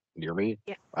solvent near me.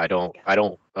 Yeah. I don't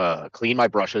clean my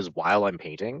brushes while I'm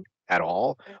painting at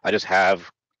all. I just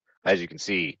have, as you can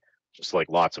see, just like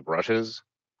lots of brushes.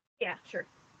 Yeah, sure.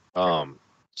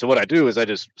 So what I do is I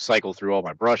just cycle through all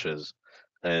my brushes,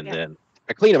 and then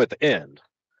I clean them at the end.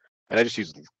 And I just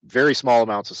use very small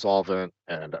amounts of solvent,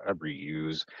 and I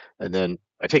reuse. And then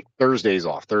I take Thursdays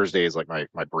off. Thursday is like my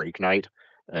break night.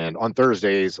 And on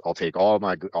Thursdays, I'll take all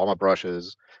my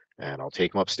brushes, and I'll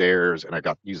take them upstairs, and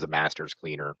use the master's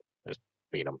cleaner. Just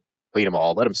clean them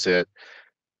all, let them sit.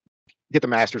 Get the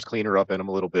master's cleaner up in them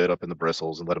a little bit, up in the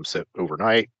bristles, and let them sit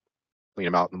overnight. Clean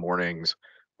them out in the mornings.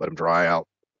 Let them dry out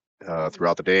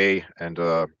throughout the day. And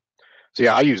so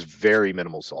yeah, I use very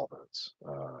minimal solvents.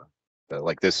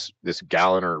 Like this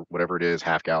gallon or whatever it is,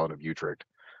 half gallon of Utrecht,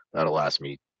 that'll last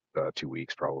me 2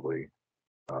 weeks probably.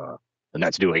 And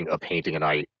that's doing a painting a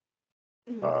night.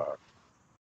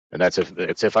 And that's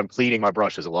if I'm cleaning my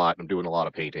brushes a lot. I'm doing a lot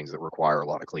of paintings that require a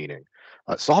lot of cleaning.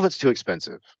 Solvent's too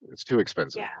expensive. It's too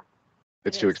expensive. Yeah.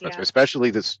 It's too expensive,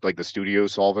 especially like the studio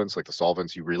solvents, like the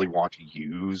solvents you really want to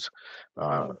use.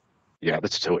 Yeah,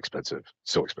 that's so expensive.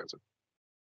 So expensive.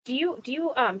 Do you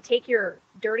take your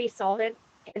dirty solvent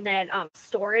and then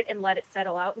store it and let it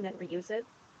settle out and then reuse it?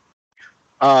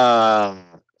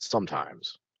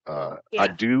 Sometimes. I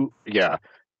do. Yeah.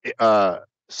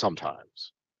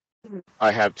 Sometimes.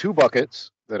 I have 2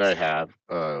 buckets that I have.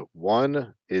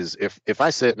 One is if I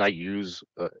sit and I use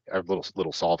a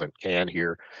little solvent can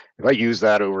here, if I use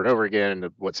that over and over again,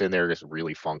 and what's in there gets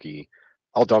really funky,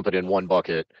 I'll dump it in one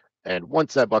bucket. And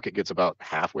once that bucket gets about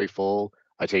halfway full,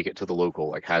 I take it to the local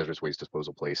like hazardous waste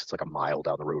disposal place. It's like a mile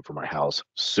down the road from my house.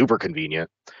 Super convenient.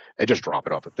 I just drop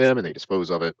it off at them and they dispose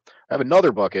of it. I have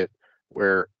another bucket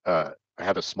where I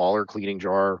have a smaller cleaning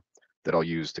jar that I'll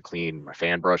use to clean my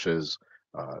fan brushes.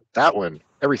 That one,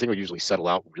 everything will usually settle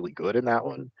out really good in that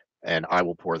one, and I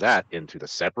will pour that into the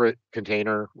separate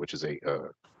container, which is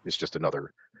it's just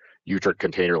another Utrecht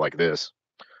container like this.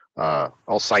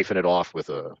 I'll siphon it off with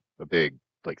a big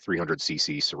like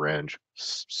 300cc syringe,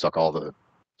 suck all the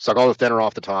thinner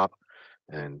off the top,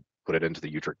 and put it into the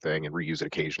Utrecht thing and reuse it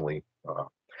occasionally.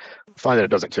 Find that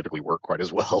it doesn't typically work quite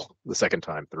as well the second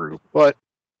time through, but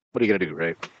what are you gonna do,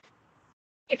 right?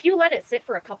 If you let it sit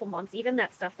for a couple months, even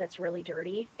that stuff that's really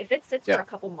dirty, if it sits for a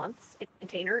couple months in a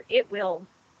container, it will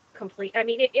complete. I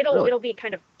mean, it'll be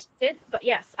kind of tinted, but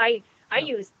yes, I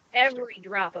use every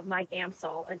drop of my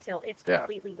Gamsol until it's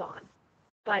completely gone.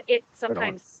 But it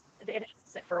sometimes it has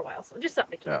to sit for a while, so just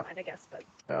something to keep in mind, I guess. But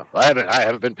I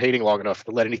haven't been painting long enough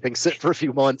to let anything sit for a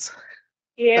few months.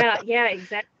 Yeah,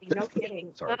 exactly. No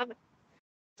kidding. Sorry.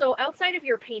 So outside of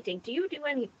your painting, do you do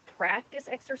any practice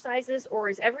exercises, or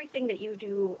is everything that you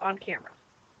do on camera?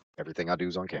 Everything I do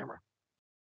is on camera.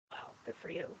 Wow, good for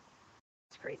you.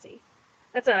 It's crazy.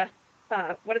 That's a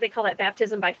what do they call that?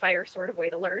 Baptism by fire sort of way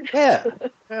to learn. Yeah,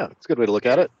 yeah, it's a good way to look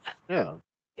at it. Yeah,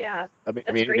 Yeah, I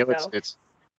that's mean, great though.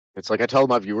 it's like I tell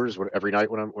my viewers every night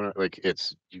like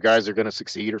it's you guys are going to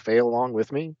succeed or fail along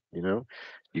with me.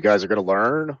 You guys are going to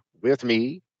learn with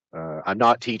me. I'm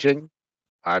not teaching.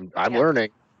 I'm Yep.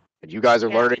 learning, and you guys are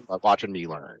Yeah. learning by watching me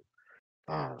learn.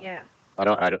 Uh, Yeah.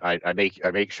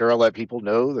 I make sure I let people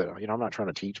know that I'm not trying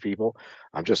to teach people.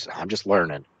 I'm just Yeah.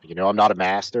 learning. I'm not a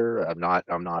master.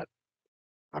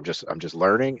 I'm just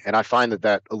learning, and I find that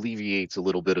that alleviates a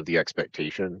little bit of the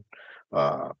expectation.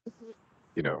 Uh, Mhm.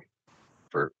 you know,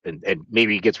 and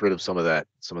maybe gets rid of some of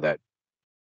that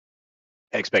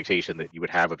expectation that you would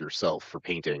have of yourself for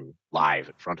painting live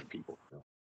in front of people.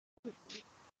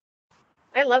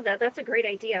 I love that. That's a great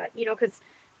idea. Because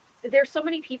there's so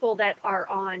many people that are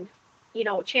on,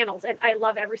 channels, and I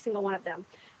love every single one of them.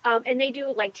 And they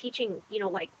do like teaching,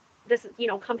 like this,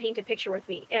 come paint a picture with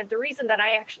me. And the reason that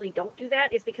I actually don't do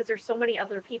that is because there's so many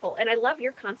other people. And I love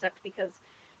your concept because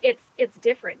it's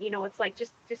different. It's like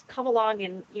just come along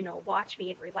and watch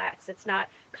me and relax. It's not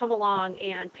come along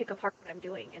and pick apart what I'm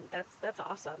doing, and that's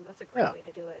awesome. That's a great Yeah, way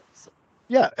to do it. So,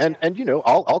 yeah, yeah. and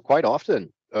I'll quite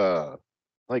often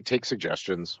like take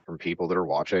suggestions from people that are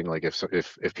watching. Like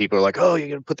if people are like, oh, you're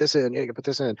gonna put this in, yeah, you can put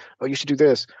this in. Oh, you should do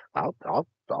this. I'll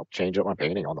change up my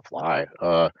painting on the fly.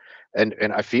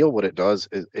 And I feel what it does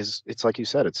is it's like you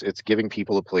said, it's giving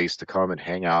people a place to come and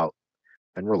hang out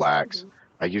and relax. Hmm.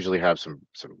 I usually have some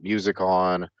music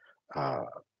on. Uh,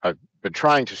 I've been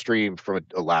trying to stream from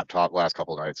a laptop last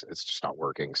couple of nights. It's just not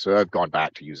working, so I've gone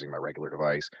back to using my regular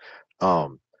device.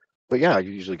 Um, but yeah, I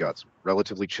usually got some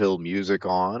relatively chill music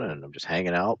on, and I'm just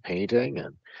hanging out, painting,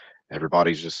 and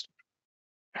everybody's just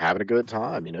having a good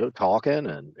time, talking,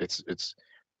 and it's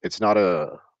not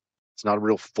a it's not a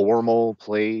real formal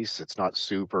place. It's not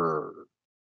super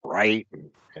bright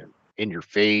and in your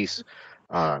face.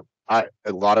 Uh,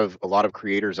 a lot of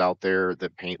creators out there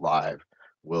that paint live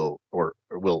will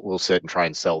sit and try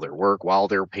and sell their work while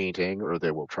they're painting, or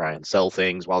they will try and sell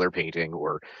things while they're painting,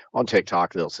 or on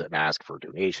TikTok they'll sit and ask for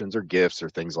donations or gifts or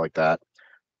things like that.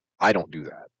 I don't do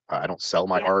that. I don't sell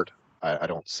my Yeah. art. I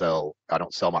don't sell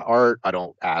my art. I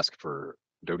don't ask for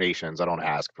donations. I don't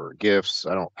ask for gifts.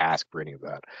 I don't ask for any of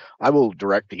that. I will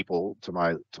direct people to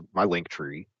my link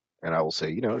tree, and I will say,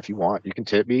 Yeah. if you want, you can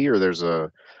tip me, or there's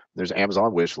an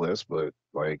Amazon wish list, but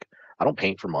like I don't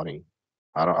paint for money.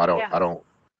 Yeah. I don't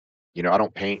I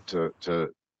don't paint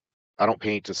I don't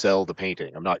paint to sell the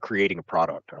painting. I'm not creating a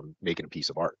product. I'm making a piece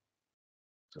of art.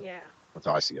 So Yeah. that's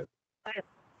how I see it. I,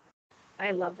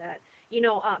 I love that.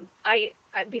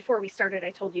 Before we started,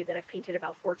 I told you that I've painted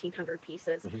about 1,400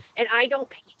 pieces, Mhm. and I don't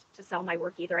paint to sell my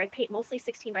work either. I paint mostly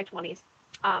 16 by 20s.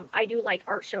 I do like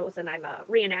art shows, and I'm a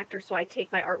reenactor, so I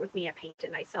take my art with me. I paint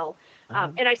and I sell,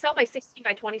 Uh-huh. and I sell my 16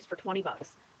 by 20s for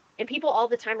 $20. And people all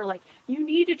the time are like, "You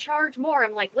need to charge more."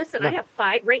 I'm like, "Listen, I No. have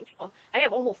five right now. I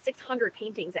have almost 600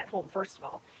 paintings at home, first of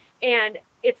all, and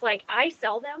it's like I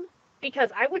sell them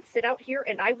because I would sit out here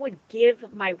and I would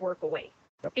give my work away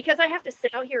Yep. because I have to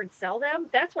sit out here and sell them.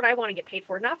 That's what I want to get paid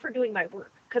for, not for doing my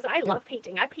work. Because I Yeah. love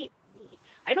painting. I paint for me.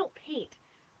 I don't paint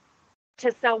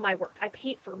to sell my work. I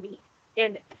paint for me.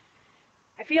 And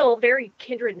I feel very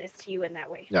kindredness to you in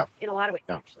that way, Yeah. in a lot of ways,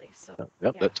 Yeah. actually. So,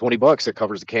 Yep, yeah, that $20 that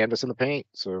covers the canvas and the paint.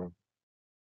 So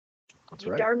that's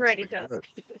you're right. darn That's right the way it to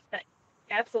do does. it.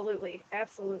 Absolutely.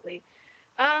 Absolutely.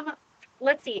 Um,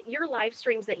 let's see, your live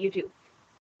streams that you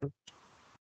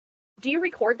do you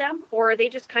record them or are they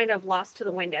just kind of lost to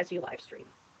the wind as you live stream?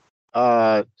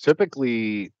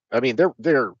 Typically, I mean,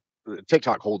 they're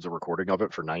TikTok holds a recording of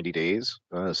it for 90 days.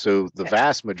 So the Okay.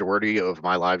 vast majority of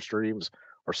my live streams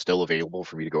are still available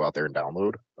for me to go out there and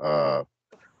download.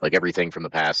 Like everything from the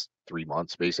past 3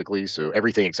 months, basically. So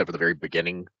everything except for the very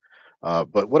beginning.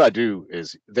 But what I do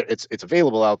is it's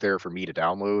available out there for me to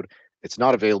download. It's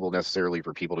not available necessarily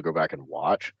for people to go back and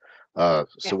watch. So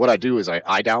Yeah. what I do is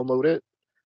I download it,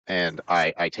 and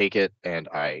I take it and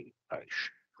I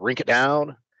shrink it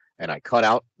down, and I cut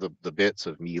out the bits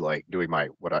of me like doing my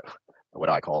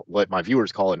what my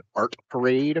viewers call an art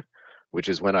parade, which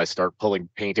is when I start pulling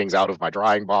paintings out of my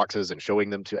drying boxes and showing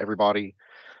them to everybody.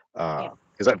 Yeah.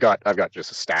 Because I've got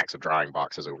just stacks of drying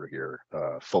boxes over here,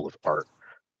 full of art.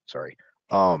 Sorry.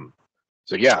 Um,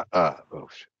 so yeah. What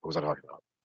was I talking about?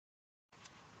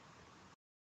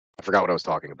 I forgot what I was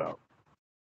talking about.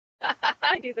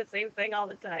 I do the same thing all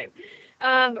the time.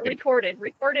 Recorded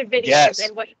videos Yes,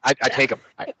 and what. I take them.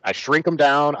 I shrink them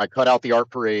down. I cut out the art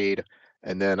parade,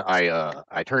 and then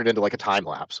I turn it into like a time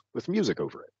lapse with music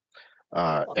over it,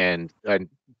 and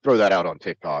throw that out on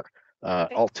TikTok.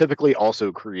 Okay. I'll typically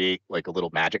also create like a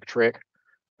little magic trick,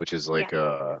 which is Yeah.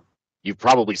 like you've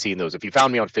probably seen those. If you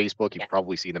found me on Facebook, you've Yeah.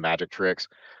 probably seen the magic tricks.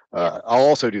 Yeah. I'll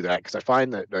also do that because I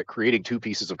find that creating two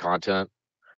pieces of content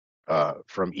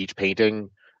from each painting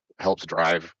helps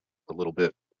drive a little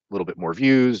bit more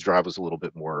views, drive us a little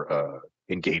bit more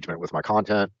engagement with my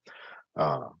content.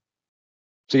 Uh,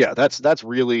 so yeah, that's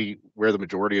really where the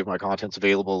majority of my content's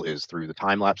available is through the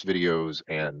time lapse videos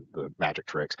and the magic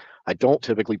tricks. I don't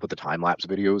typically put the time lapse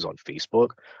videos on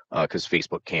Facebook because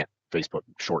Facebook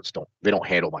Shorts don't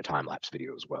handle my time lapse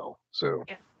videos well. So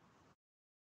Yeah.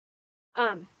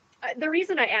 Um, the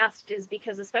reason I asked is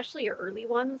because especially your early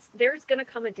ones, there's going to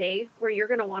come a day where you're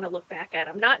going to want to look back at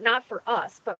them. Not for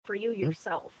us, but for you mhm,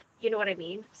 yourself. You know what I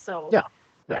mean? So yeah,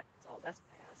 yeah, that's all. That's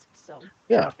what I asked. So,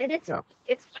 yeah, and yeah.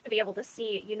 it's fun to be able to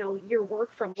see, your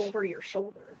work from over your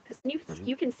shoulder because Mhm.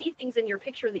 you can see things in your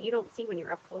picture that you don't see when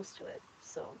you're up close to it.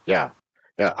 So, Yeah.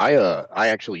 Yeah, I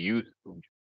actually use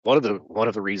one of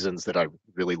the reasons that I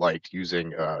really liked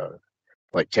using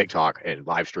like TikTok and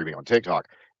live streaming on TikTok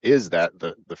is that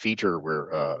the feature where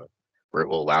it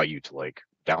will allow you to like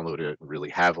download it and really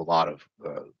have a lot of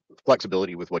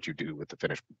flexibility with what you do with the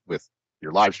finish with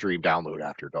your live stream download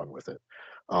after you're done with it.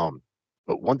 Um,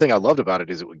 but one thing I loved about it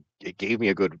is it gave me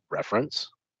a good reference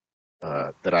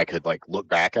that I could like look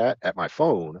back at my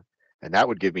phone, and that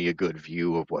would give me a good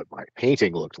view of what my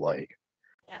painting looked like.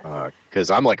 yes.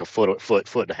 Because I'm like a foot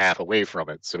and a half away from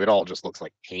it, so it all just looks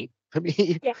like paint to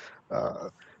me. Yeah. Uh,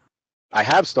 I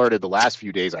have started the last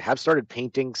few days. I have started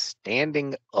painting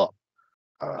standing up.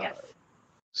 Uh, Yes.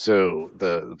 so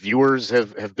the viewers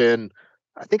have been,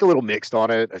 I think, a little mixed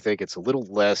on it. I think it's a little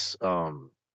less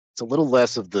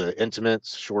of the intimate,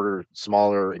 shorter,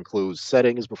 smaller, enclosed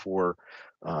setting as before.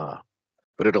 Uh,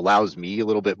 but it allows me a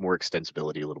little bit more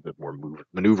extensibility, a little bit more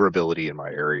maneuverability in my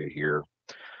area here.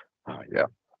 Yeah,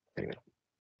 anyway,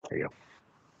 there you go.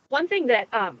 One thing that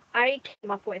I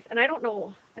came up with, and I don't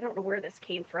know where this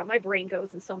came from. My brain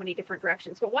goes in so many different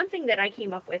directions. But one thing that I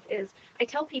came up with is I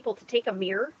tell people to take a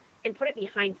mirror and put it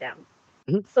behind them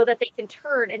Mhm. so that they can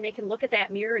turn and they can look at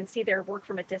that mirror and see their work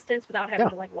from a distance without having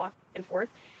Yeah, to like walk back and forth.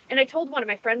 And I told one of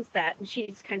my friends that, and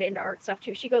she's kind of into art stuff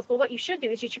too. She goes, "Well, what you should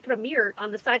do is you should put a mirror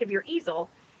on the side of your easel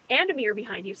and a mirror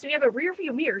behind you, so you have a rear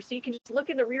view mirror, so you can just look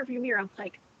in the rear view mirror." I'm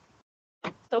like,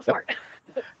 so yep, smart.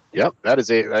 yep. That is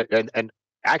and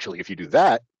actually, if you do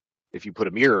that, if you put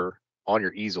a mirror on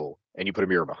your easel and you put a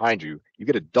mirror behind you, you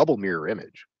get a double mirror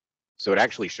image. So it Yes.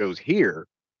 actually shows here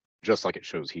just like it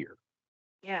shows here.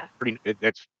 Yeah.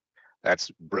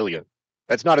 That's brilliant.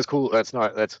 That's not as cool. That's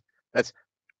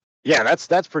yeah.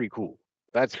 That's pretty cool.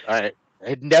 I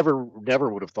had never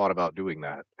would have thought about doing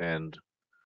that, and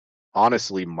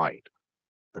honestly, might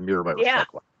the mirror might Yeah.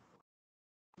 reflect.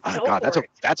 Oh Go God, for it.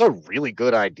 that's a really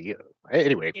good idea.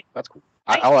 Anyway, Yeah. that's cool.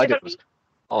 Right? But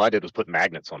All I did was put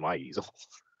magnets on my easel.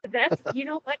 you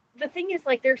know what? The thing is,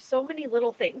 like, there's so many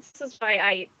little things. This is why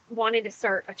I wanted to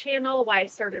start a channel, why I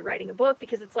started writing a book,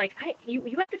 because it's like, you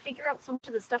have to figure out so much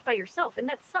of the stuff by yourself, and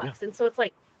that Yeah, sucks. And so it's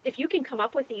like, if you can come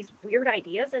up with these weird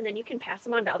ideas and then you can pass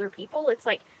them on to other people, it's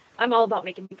like, I'm all about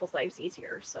making people's lives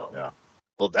easier. So, yeah.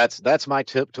 Well, that's my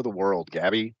tip to the world,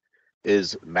 Gabby,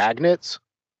 is magnets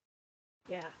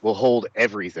yeah. will hold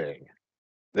everything.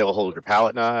 They'll hold your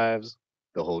palette knives.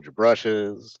 They'll hold your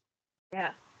brushes.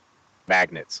 Yeah.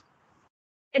 Magnets.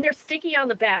 And they're sticky on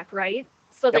the back, right?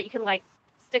 So that Yep. you can, like,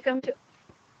 stick them to.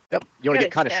 Yep. I gotta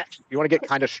do that. You want to get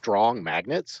kind of strong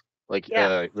magnets,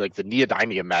 Yeah. like the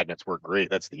neodymium magnets work great.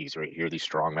 That's these right here, these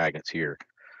strong magnets here.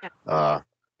 Yeah.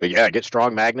 But yeah, get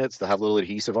strong magnets. They'll have a little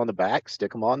adhesive on the back.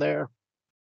 Stick them on there.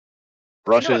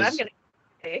 You know what I'm Brushes, going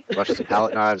to brushes and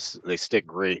palette knives. They stick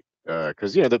great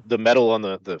because the metal on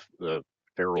the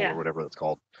ferrule or Yeah. whatever it's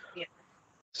called Yeah.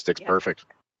 sticks Yeah. perfect.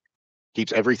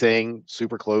 Keeps everything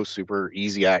super close, super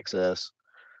easy access.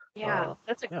 Yeah. Uh,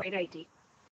 That's a yeah. great idea.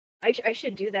 I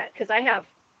should do that because I have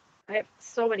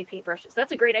so many paintbrushes.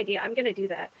 That's a great idea. I'm gonna do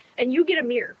that. And you get a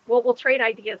mirror. We'll trade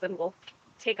ideas and we'll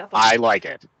take up a I mirror. like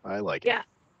it. I like it. Yeah.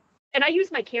 And I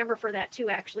use my camera for that too,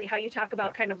 actually. How you talk Yeah.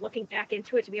 about kind of looking back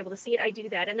into it to be able to see it. I do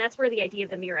that. And that's where the idea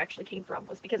of the mirror actually came from,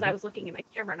 was because I Mhm. was looking at my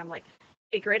camera and I'm like,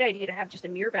 a great idea to have just a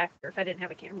mirror back there if I didn't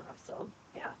have a camera. So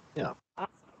yeah. Yeah.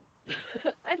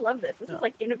 Awesome. I love this. This Yeah. is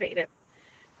like innovative.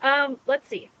 Let's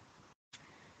see.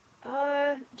 Do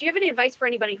you have any advice for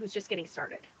anybody who's just getting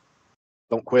started?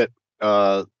 Don't quit.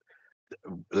 Uh,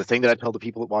 the thing that I tell the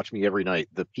people that watch me every night,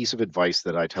 the piece of advice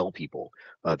that I tell people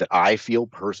that I feel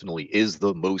personally is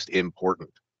the most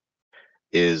important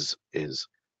is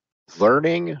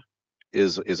learning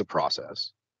is a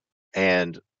process,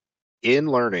 and in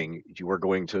learning you are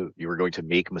going to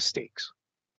make mistakes.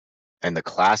 And the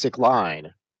classic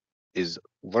line is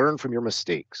learn from your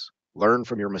mistakes, learn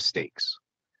from your mistakes.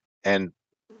 And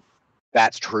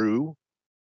that's true.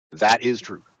 That is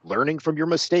true. Learning from your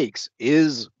mistakes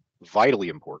is vitally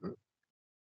important.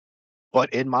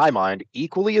 But in my mind,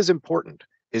 equally as important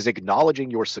is acknowledging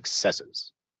your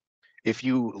successes. If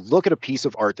you look at a piece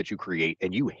of art that you create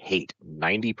and you hate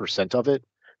 90% of it,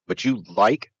 but you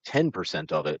like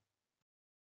 10% of it,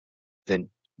 then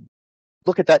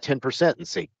look at that 10% and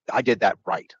say, I did that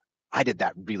right. I did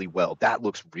that really well. That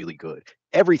looks really good.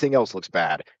 Everything else looks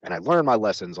bad. And I learned my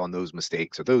lessons on those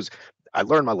mistakes, or those, I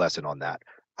learned my lesson on that.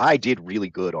 I did really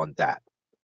good on that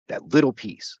little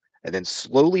piece. And then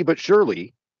slowly but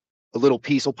surely, a little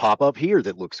piece will pop up here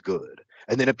that looks good.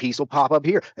 And then a piece will pop up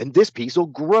here, and this piece will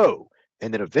grow.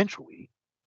 And then eventually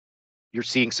you're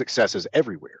seeing successes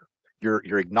everywhere.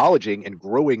 You're acknowledging and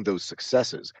growing those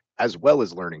successes as well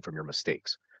as learning from your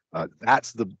mistakes.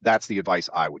 That's the advice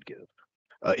I would give.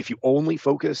 If you only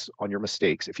focus on your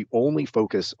mistakes, if you only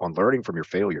focus on learning from your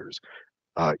failures,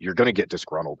 you're going to get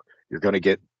disgruntled. You're going to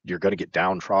get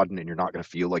downtrodden, and you're not going to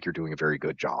feel like you're doing a very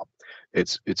good job.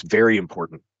 It's very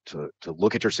important to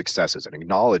look at your successes and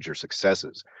acknowledge your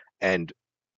successes and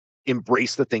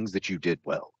embrace the things that you did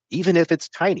well, even if it's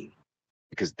tiny,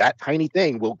 because that tiny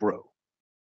thing will grow.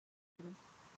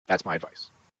 That's my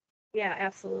advice. Yeah,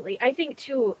 absolutely. I think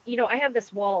too, I have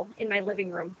this wall in my living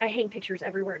room. I hang pictures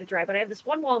everywhere to dry, but I have this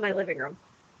one wall in my living room.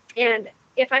 And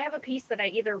if I have a piece that I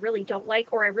either really don't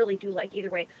like or I really do like, either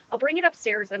way, I'll bring it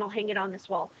upstairs and I'll hang it on this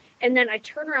wall. And then I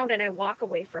turn around and I walk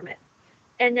away from it.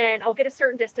 And then I'll get a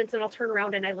certain distance and I'll turn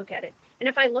around and I look at it. And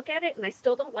if I look at it and I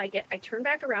still don't like it, I turn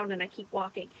back around and I keep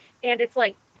walking. And it's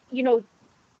like, you know,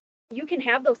 you can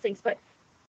have those things, but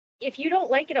if you don't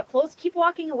like it up close, keep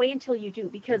walking away until you do,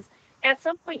 because at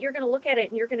some point you're going to look at it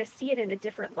and you're going to see it in a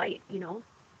different light.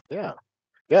 Yeah,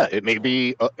 yeah. It may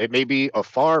be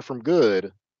afar from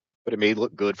good, but it may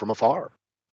look good from afar.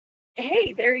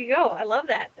 Hey, there you go. I love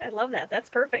that. I love that.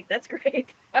 That's perfect. That's great.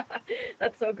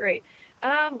 That's so great.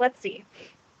 Let's see.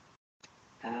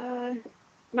 Uh,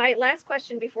 my last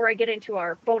question before I get into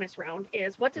our bonus round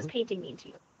is, what does Mhm. painting mean to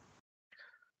you?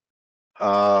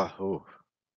 Oh,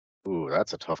 ooh,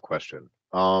 that's a tough question.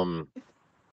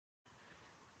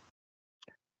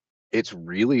 It's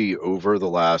really over the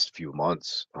last few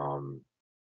months.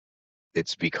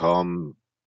 It's become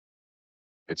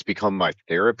it's become my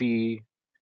therapy.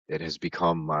 It has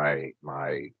become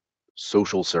my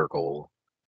social circle.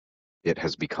 It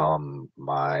has become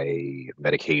my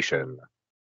medication.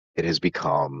 It has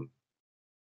become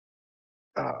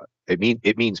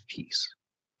it means peace.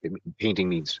 Painting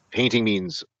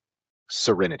means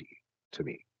serenity to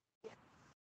me.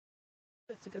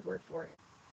 That's a good word for it.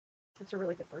 That's a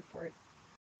really good word for it.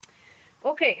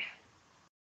 Okay,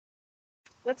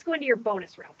 let's go into your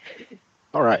bonus round.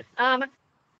 All right. um,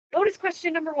 Bonus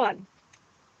question number one.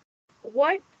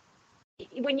 What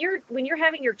when you're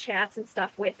having your chats and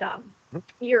stuff with Mhm.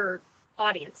 your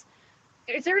audience,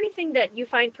 is there anything that you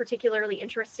find particularly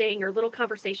interesting or little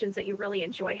conversations that you really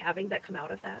enjoy having that come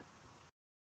out of that?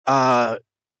 Uh,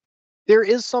 there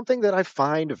is something that I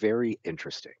find very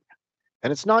interesting,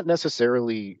 and it's not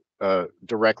necessarily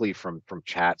directly from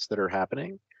chats that are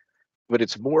happening, but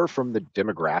it's more from the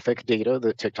demographic data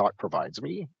that TikTok provides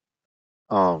me.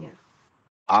 Yeah. Um,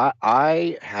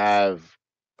 I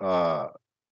uh,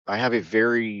 I have a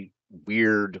very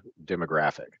weird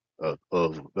demographic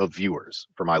of viewers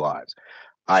for my lives.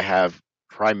 I have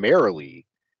primarily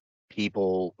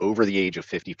people over the age of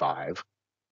 55,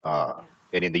 uh, Yeah.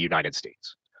 and in the United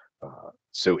States.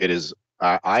 So it is.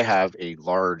 I have a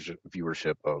large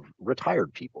viewership of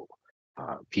retired people,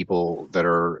 people that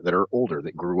are older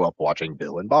that grew up watching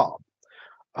Bill and Bob.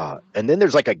 And then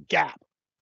there's like a gap.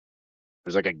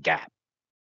 There's like a gap,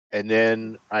 and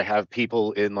then I have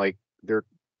people in like their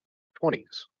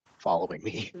 20s following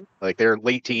me, Mhm. like their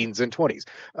late teens and 20s.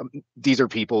 These are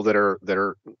people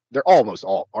they're almost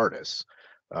all artists,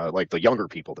 like the younger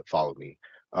people that follow me,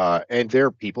 and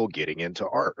they're people getting into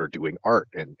art or doing art,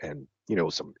 and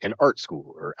some in art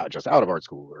school or just out of art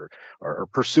school, or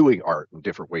pursuing art in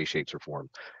different ways, shapes, or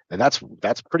forms. And that's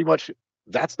pretty much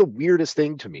that's the weirdest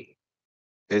thing to me,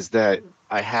 is that Mhm.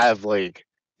 I have like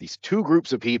these two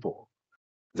groups of people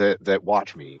that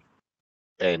watch me,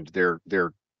 and they're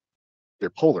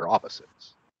polar Yeah.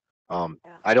 opposites.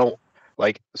 I don't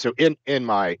like, so in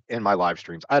my live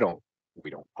streams, I don't We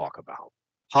don't talk about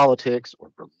politics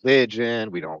or religion.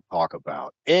 We don't talk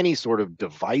about any sort of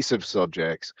divisive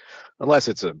subjects unless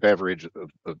it's a beverage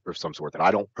of some sort that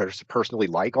I don't personally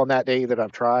like on that day that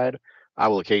I've tried. I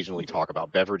will occasionally talk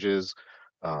about beverages.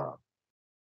 Uh,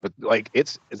 but like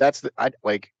that's the I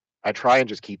like I try and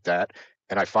just keep that,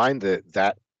 and I find that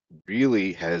that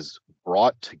really has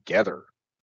brought together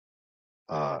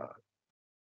uh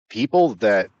people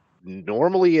that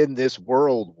normally in this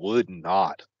world would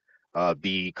not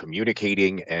be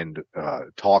communicating and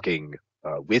talking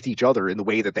with each other in the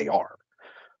way that they are.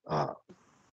 Uh,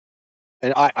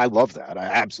 and I love that. I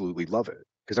absolutely love it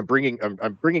because I'm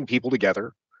bringing people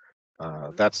together.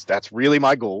 That's really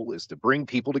my goal, is to bring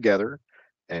people together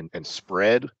and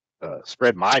spread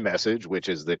my message, which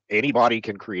is that anybody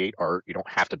can create art. You don't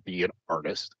have to be an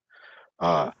artist,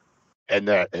 uh, and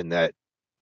that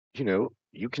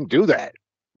you can do that.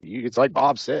 It's like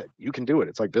Bob said, you can do it.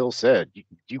 It's like Bill said,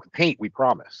 you can paint. We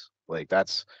promise. Like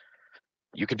that's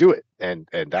you can do it, and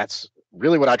that's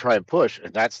really what I try and push.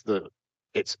 And that's the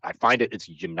it's I find it's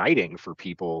uniting for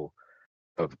people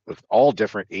of all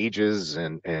different ages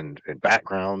and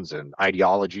backgrounds and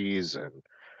ideologies. And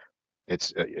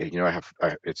it's I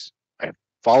have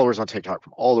followers on TikTok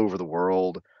from all over the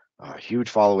world. Huge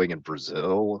following in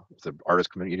Brazil, the artist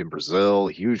community in Brazil.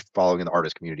 Huge following in the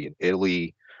artist community in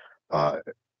Italy. Uh,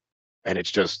 and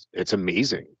it's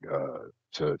amazing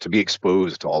to be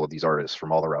exposed to all of these artists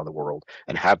from all around the world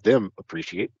and have them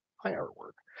appreciate my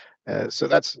artwork. So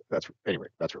that's anyway,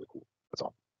 that's really cool. That's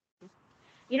all.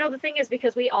 The thing is,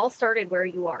 because we all started where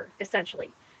you are,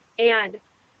 essentially. And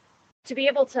to be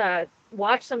able to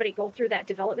watch somebody go through that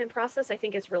development process, I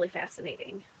think is really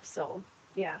fascinating. So,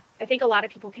 yeah, I think a lot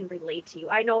of people can relate to you.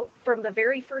 I know from the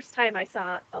very first time I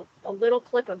saw a little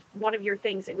clip of one of your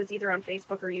things, it was either on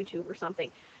Facebook or YouTube or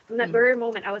something. From that very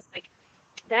moment, I was like,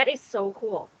 that is so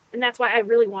cool. And that's why I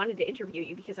really wanted to interview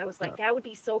you, because I was like, that would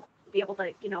be so cool to be able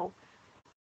to,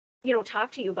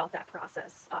 talk to you about that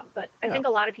process. But I think a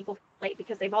lot of people relate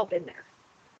because they've all been there.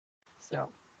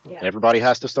 So, yeah. Everybody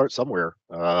has to start somewhere.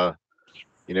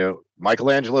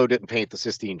 Michelangelo didn't paint the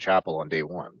Sistine Chapel on day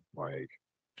one. Like,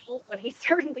 but he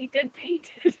certainly did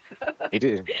paint it. he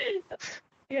did.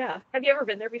 Yeah. Have you ever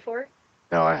been there before?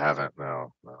 No, I haven't.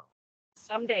 No.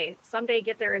 Someday,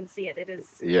 get there and see it. It is.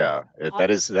 Yeah,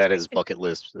 that is bucket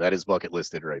list. That is bucket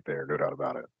listed right there. No doubt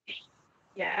about it.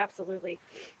 Yeah, absolutely.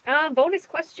 Bonus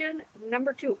question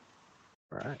number 2.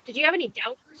 All right. Did you have any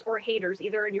doubters or haters,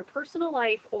 either in your personal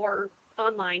life or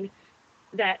online,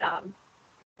 that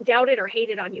doubted or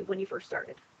hated on you when you first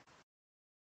started?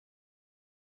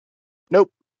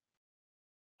 Nope.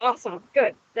 Awesome.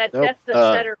 Good. Nope. That's the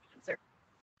better answer.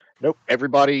 Nope.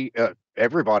 Everybody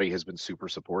has been super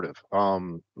supportive.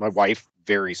 My wife,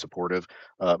 very supportive.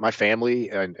 My family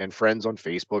and friends on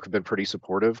Facebook have been pretty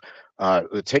supportive.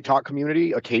 The TikTok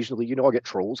community, occasionally, I'll get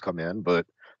trolls come in, but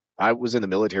I was in the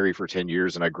military for 10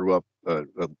 years and I grew up a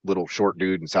little short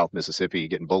dude in South Mississippi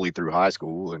getting bullied through high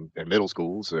school and middle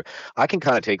school. So I can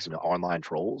kind of take some online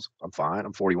trolls. I'm fine.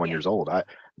 I'm 41 years old.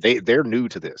 They're new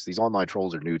to this. These online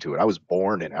trolls are new to it. I was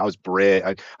born in, I was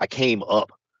bred, I came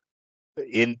up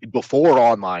in before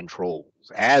online trolls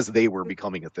as they were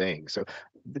becoming a thing. So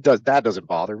that doesn't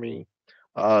bother me.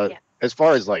 As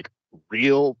far as like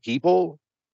real people,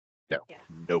 no,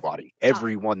 nobody.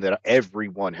 Everyone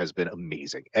has been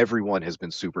amazing. Everyone has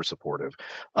been super supportive.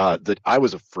 That I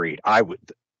was afraid I would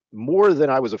more than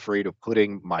I was afraid of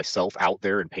putting myself out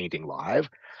there and painting live.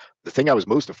 The thing I was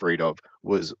most afraid of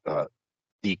was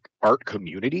the art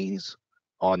communities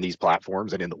on these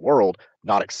platforms and in the world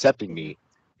not accepting me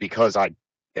because I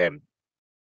am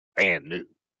brand new,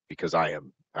 because I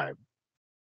don't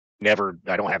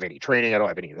have any training, I don't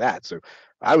have any of that. So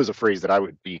I was afraid that I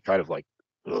would be kind of like,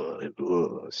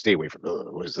 stay away from,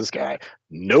 what is this guy?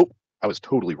 Nope, I was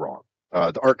totally wrong.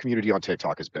 The art community on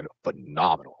TikTok has been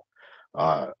phenomenal.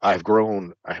 I have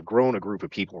grown a group of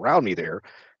people around me there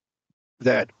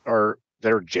that are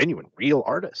genuine, real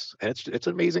artists, and it's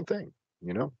an amazing thing.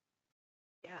 Yeah.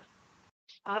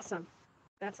 Awesome.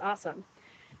 That's awesome.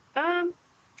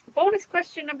 Bonus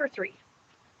question number 3.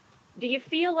 Do you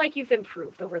feel like you've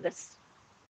improved over this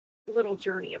little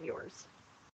journey of yours?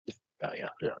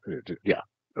 Yeah.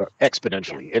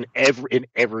 Exponentially in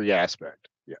every aspect.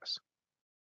 Yes.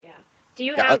 Yeah. Do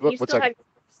you have? You still have?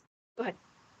 Go ahead.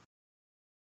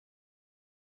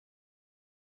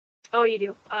 Oh, you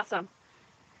do. Awesome.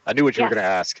 I knew what you were going to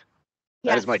ask.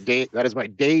 That is my day. That is my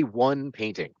day one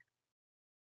painting.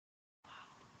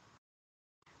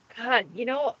 God,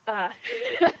 I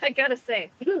gotta say,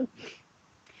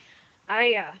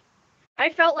 I I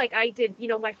felt like I did,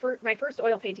 my first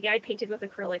oil painting, I painted with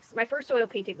acrylics. My first oil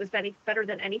painting was better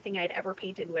than anything I'd ever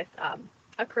painted with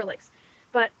acrylics.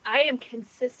 But I am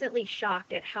consistently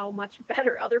shocked at how much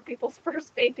better other people's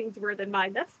first paintings were than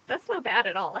mine. That's not bad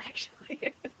at all,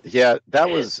 actually. Yeah,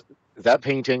 that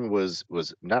painting was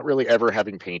not really ever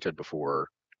having painted before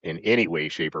in any way,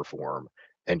 shape, or form,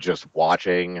 and just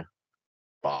watching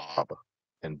Bob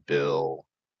and Bill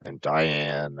and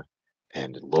Diane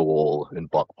and Lowell and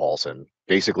Buck Paulson,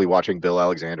 basically watching Bill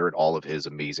Alexander and all of his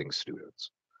amazing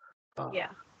students. Yeah.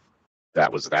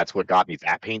 That's what got me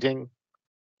that painting.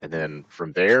 And then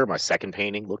from there, my second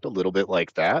painting looked a little bit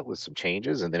like that with some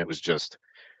changes, and then it was just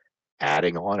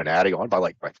adding on and adding on. By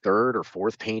like my third or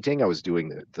fourth painting, I was doing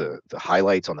the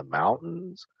highlights on the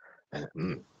mountains,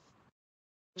 and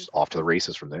just off to the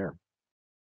races from there.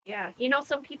 Yeah.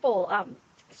 Some people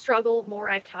struggle more.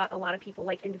 I've taught a lot of people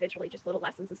like individually, just little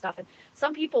lessons and stuff. And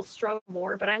some people struggle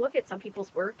more, but I look at some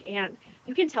people's work and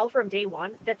you can tell from day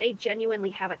one that they genuinely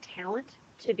have a talent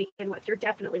to begin with. You're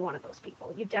definitely one of those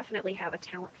people. You definitely have a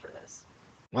talent for this.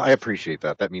 Well, I appreciate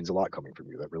that. That means a lot coming from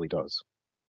you. That really does.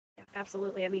 Yeah,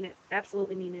 absolutely. I mean it.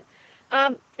 Absolutely mean it.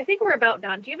 I think we're about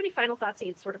done. Do you have any final thoughts that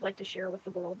you'd sort of like to share with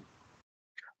the world?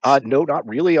 No, not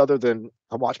really, other than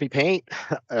come watch me paint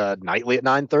nightly at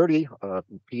 9:30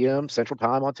 p.m. Central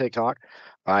Time on TikTok.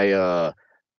 I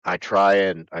try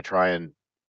and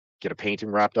get a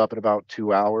painting wrapped up in about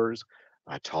 2 hours.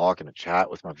 I talk and chat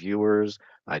with my viewers.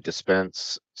 I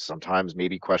dispense sometimes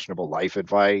maybe questionable life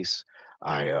advice.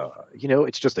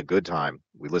 It's just a good time.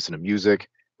 We listen to music,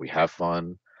 we have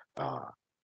fun,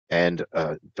 and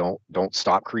don't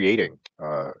stop creating.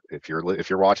 If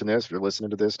you're watching this, if you're listening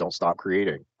to this, don't stop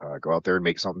creating. Go out there and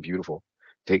make something beautiful.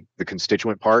 Take the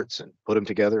constituent parts and put them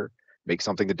together. Make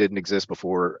something that didn't exist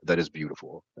before that is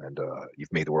beautiful, and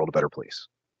you've made the world a better place.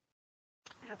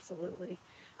 Absolutely.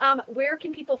 Where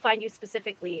can people find you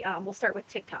specifically? We'll start with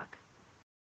TikTok.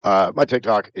 My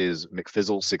TikTok is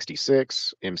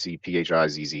McPhizzle66,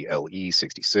 McPhizzle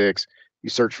 66. You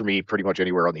search for me pretty much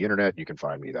anywhere on the internet, you can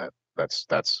find me.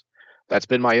 That's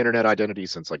been my internet identity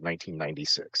since like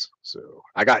 1996. So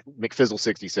I got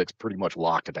McPhizzle66 pretty much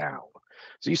locked down.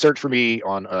 So you search for me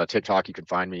on TikTok, you can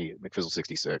find me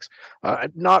McPhizzle66.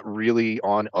 Not really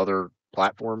on other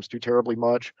platforms too terribly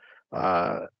much.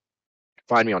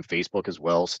 Find me on Facebook as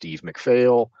well, Steve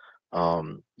McPhail.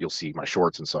 You'll see my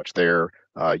shorts and such there.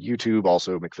 YouTube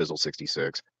also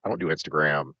McPhizzle66. I don't do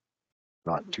Instagram.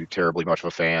 Not too terribly much of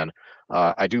a fan.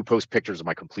 I do post pictures of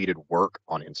my completed work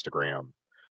on Instagram,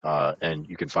 and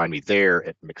you can find me there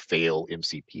at McPhail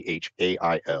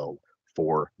McPhail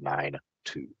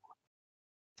 492.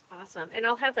 Awesome. And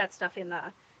I'll have that stuff in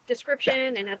the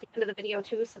description and at the end of the video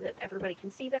too, so that everybody can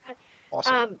see that.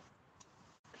 Awesome.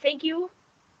 Thank you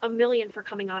a million for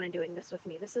coming on and doing this with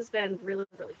me. This has been really,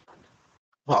 really fun.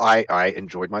 Well, I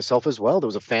enjoyed myself as well. There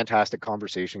was a fantastic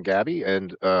conversation, Gabby,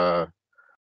 and I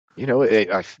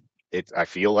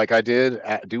feel like I do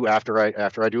after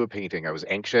I do a painting. I was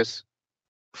anxious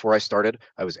before I started.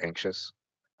 I was anxious.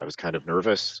 I was kind of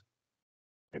nervous,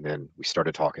 and then we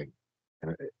started talking,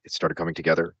 and it started coming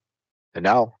together. And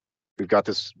now we've got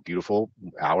this beautiful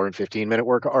hour and 15-minute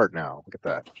work of art. Now look at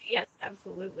that. Yes,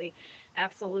 absolutely,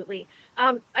 absolutely.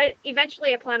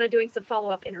 Eventually I plan on doing some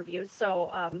follow-up interviews,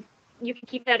 so you can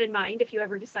keep that in mind. If you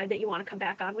ever decide that you want to come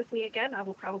back on with me again, I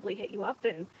will probably hit you up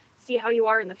and see how you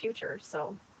are in the future.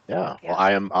 So yeah. Well,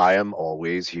 I am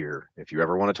always here. If you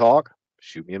ever want to talk,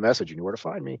 shoot me a message. You know where to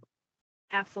find me.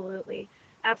 Absolutely.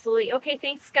 Absolutely. Okay,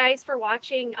 thanks guys for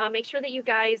watching. Make sure that you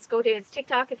guys go to his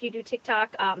TikTok if you do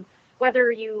TikTok.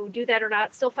 Whether you do that or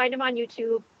not, still find him on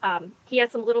YouTube. He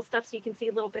has some little stuff so you can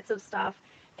see little bits of stuff,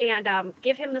 and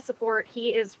give him the support. He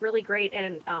is really great,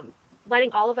 and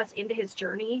letting all of us into his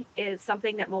journey is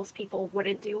something that most people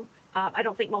wouldn't do. I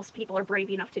don't think most people are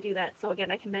brave enough to do that. So again,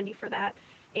 I commend you for that.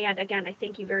 And again, I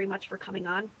thank you very much for coming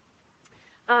on.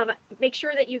 Make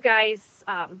sure that you guys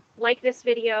like this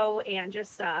video and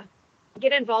just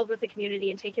get involved with the community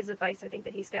and take his advice. I think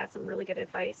that he's got some really good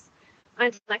advice.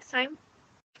 Until next time,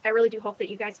 I really do hope that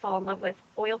you guys fall in love with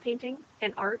oil painting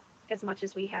and art as much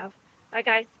as we have. Bye,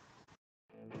 guys.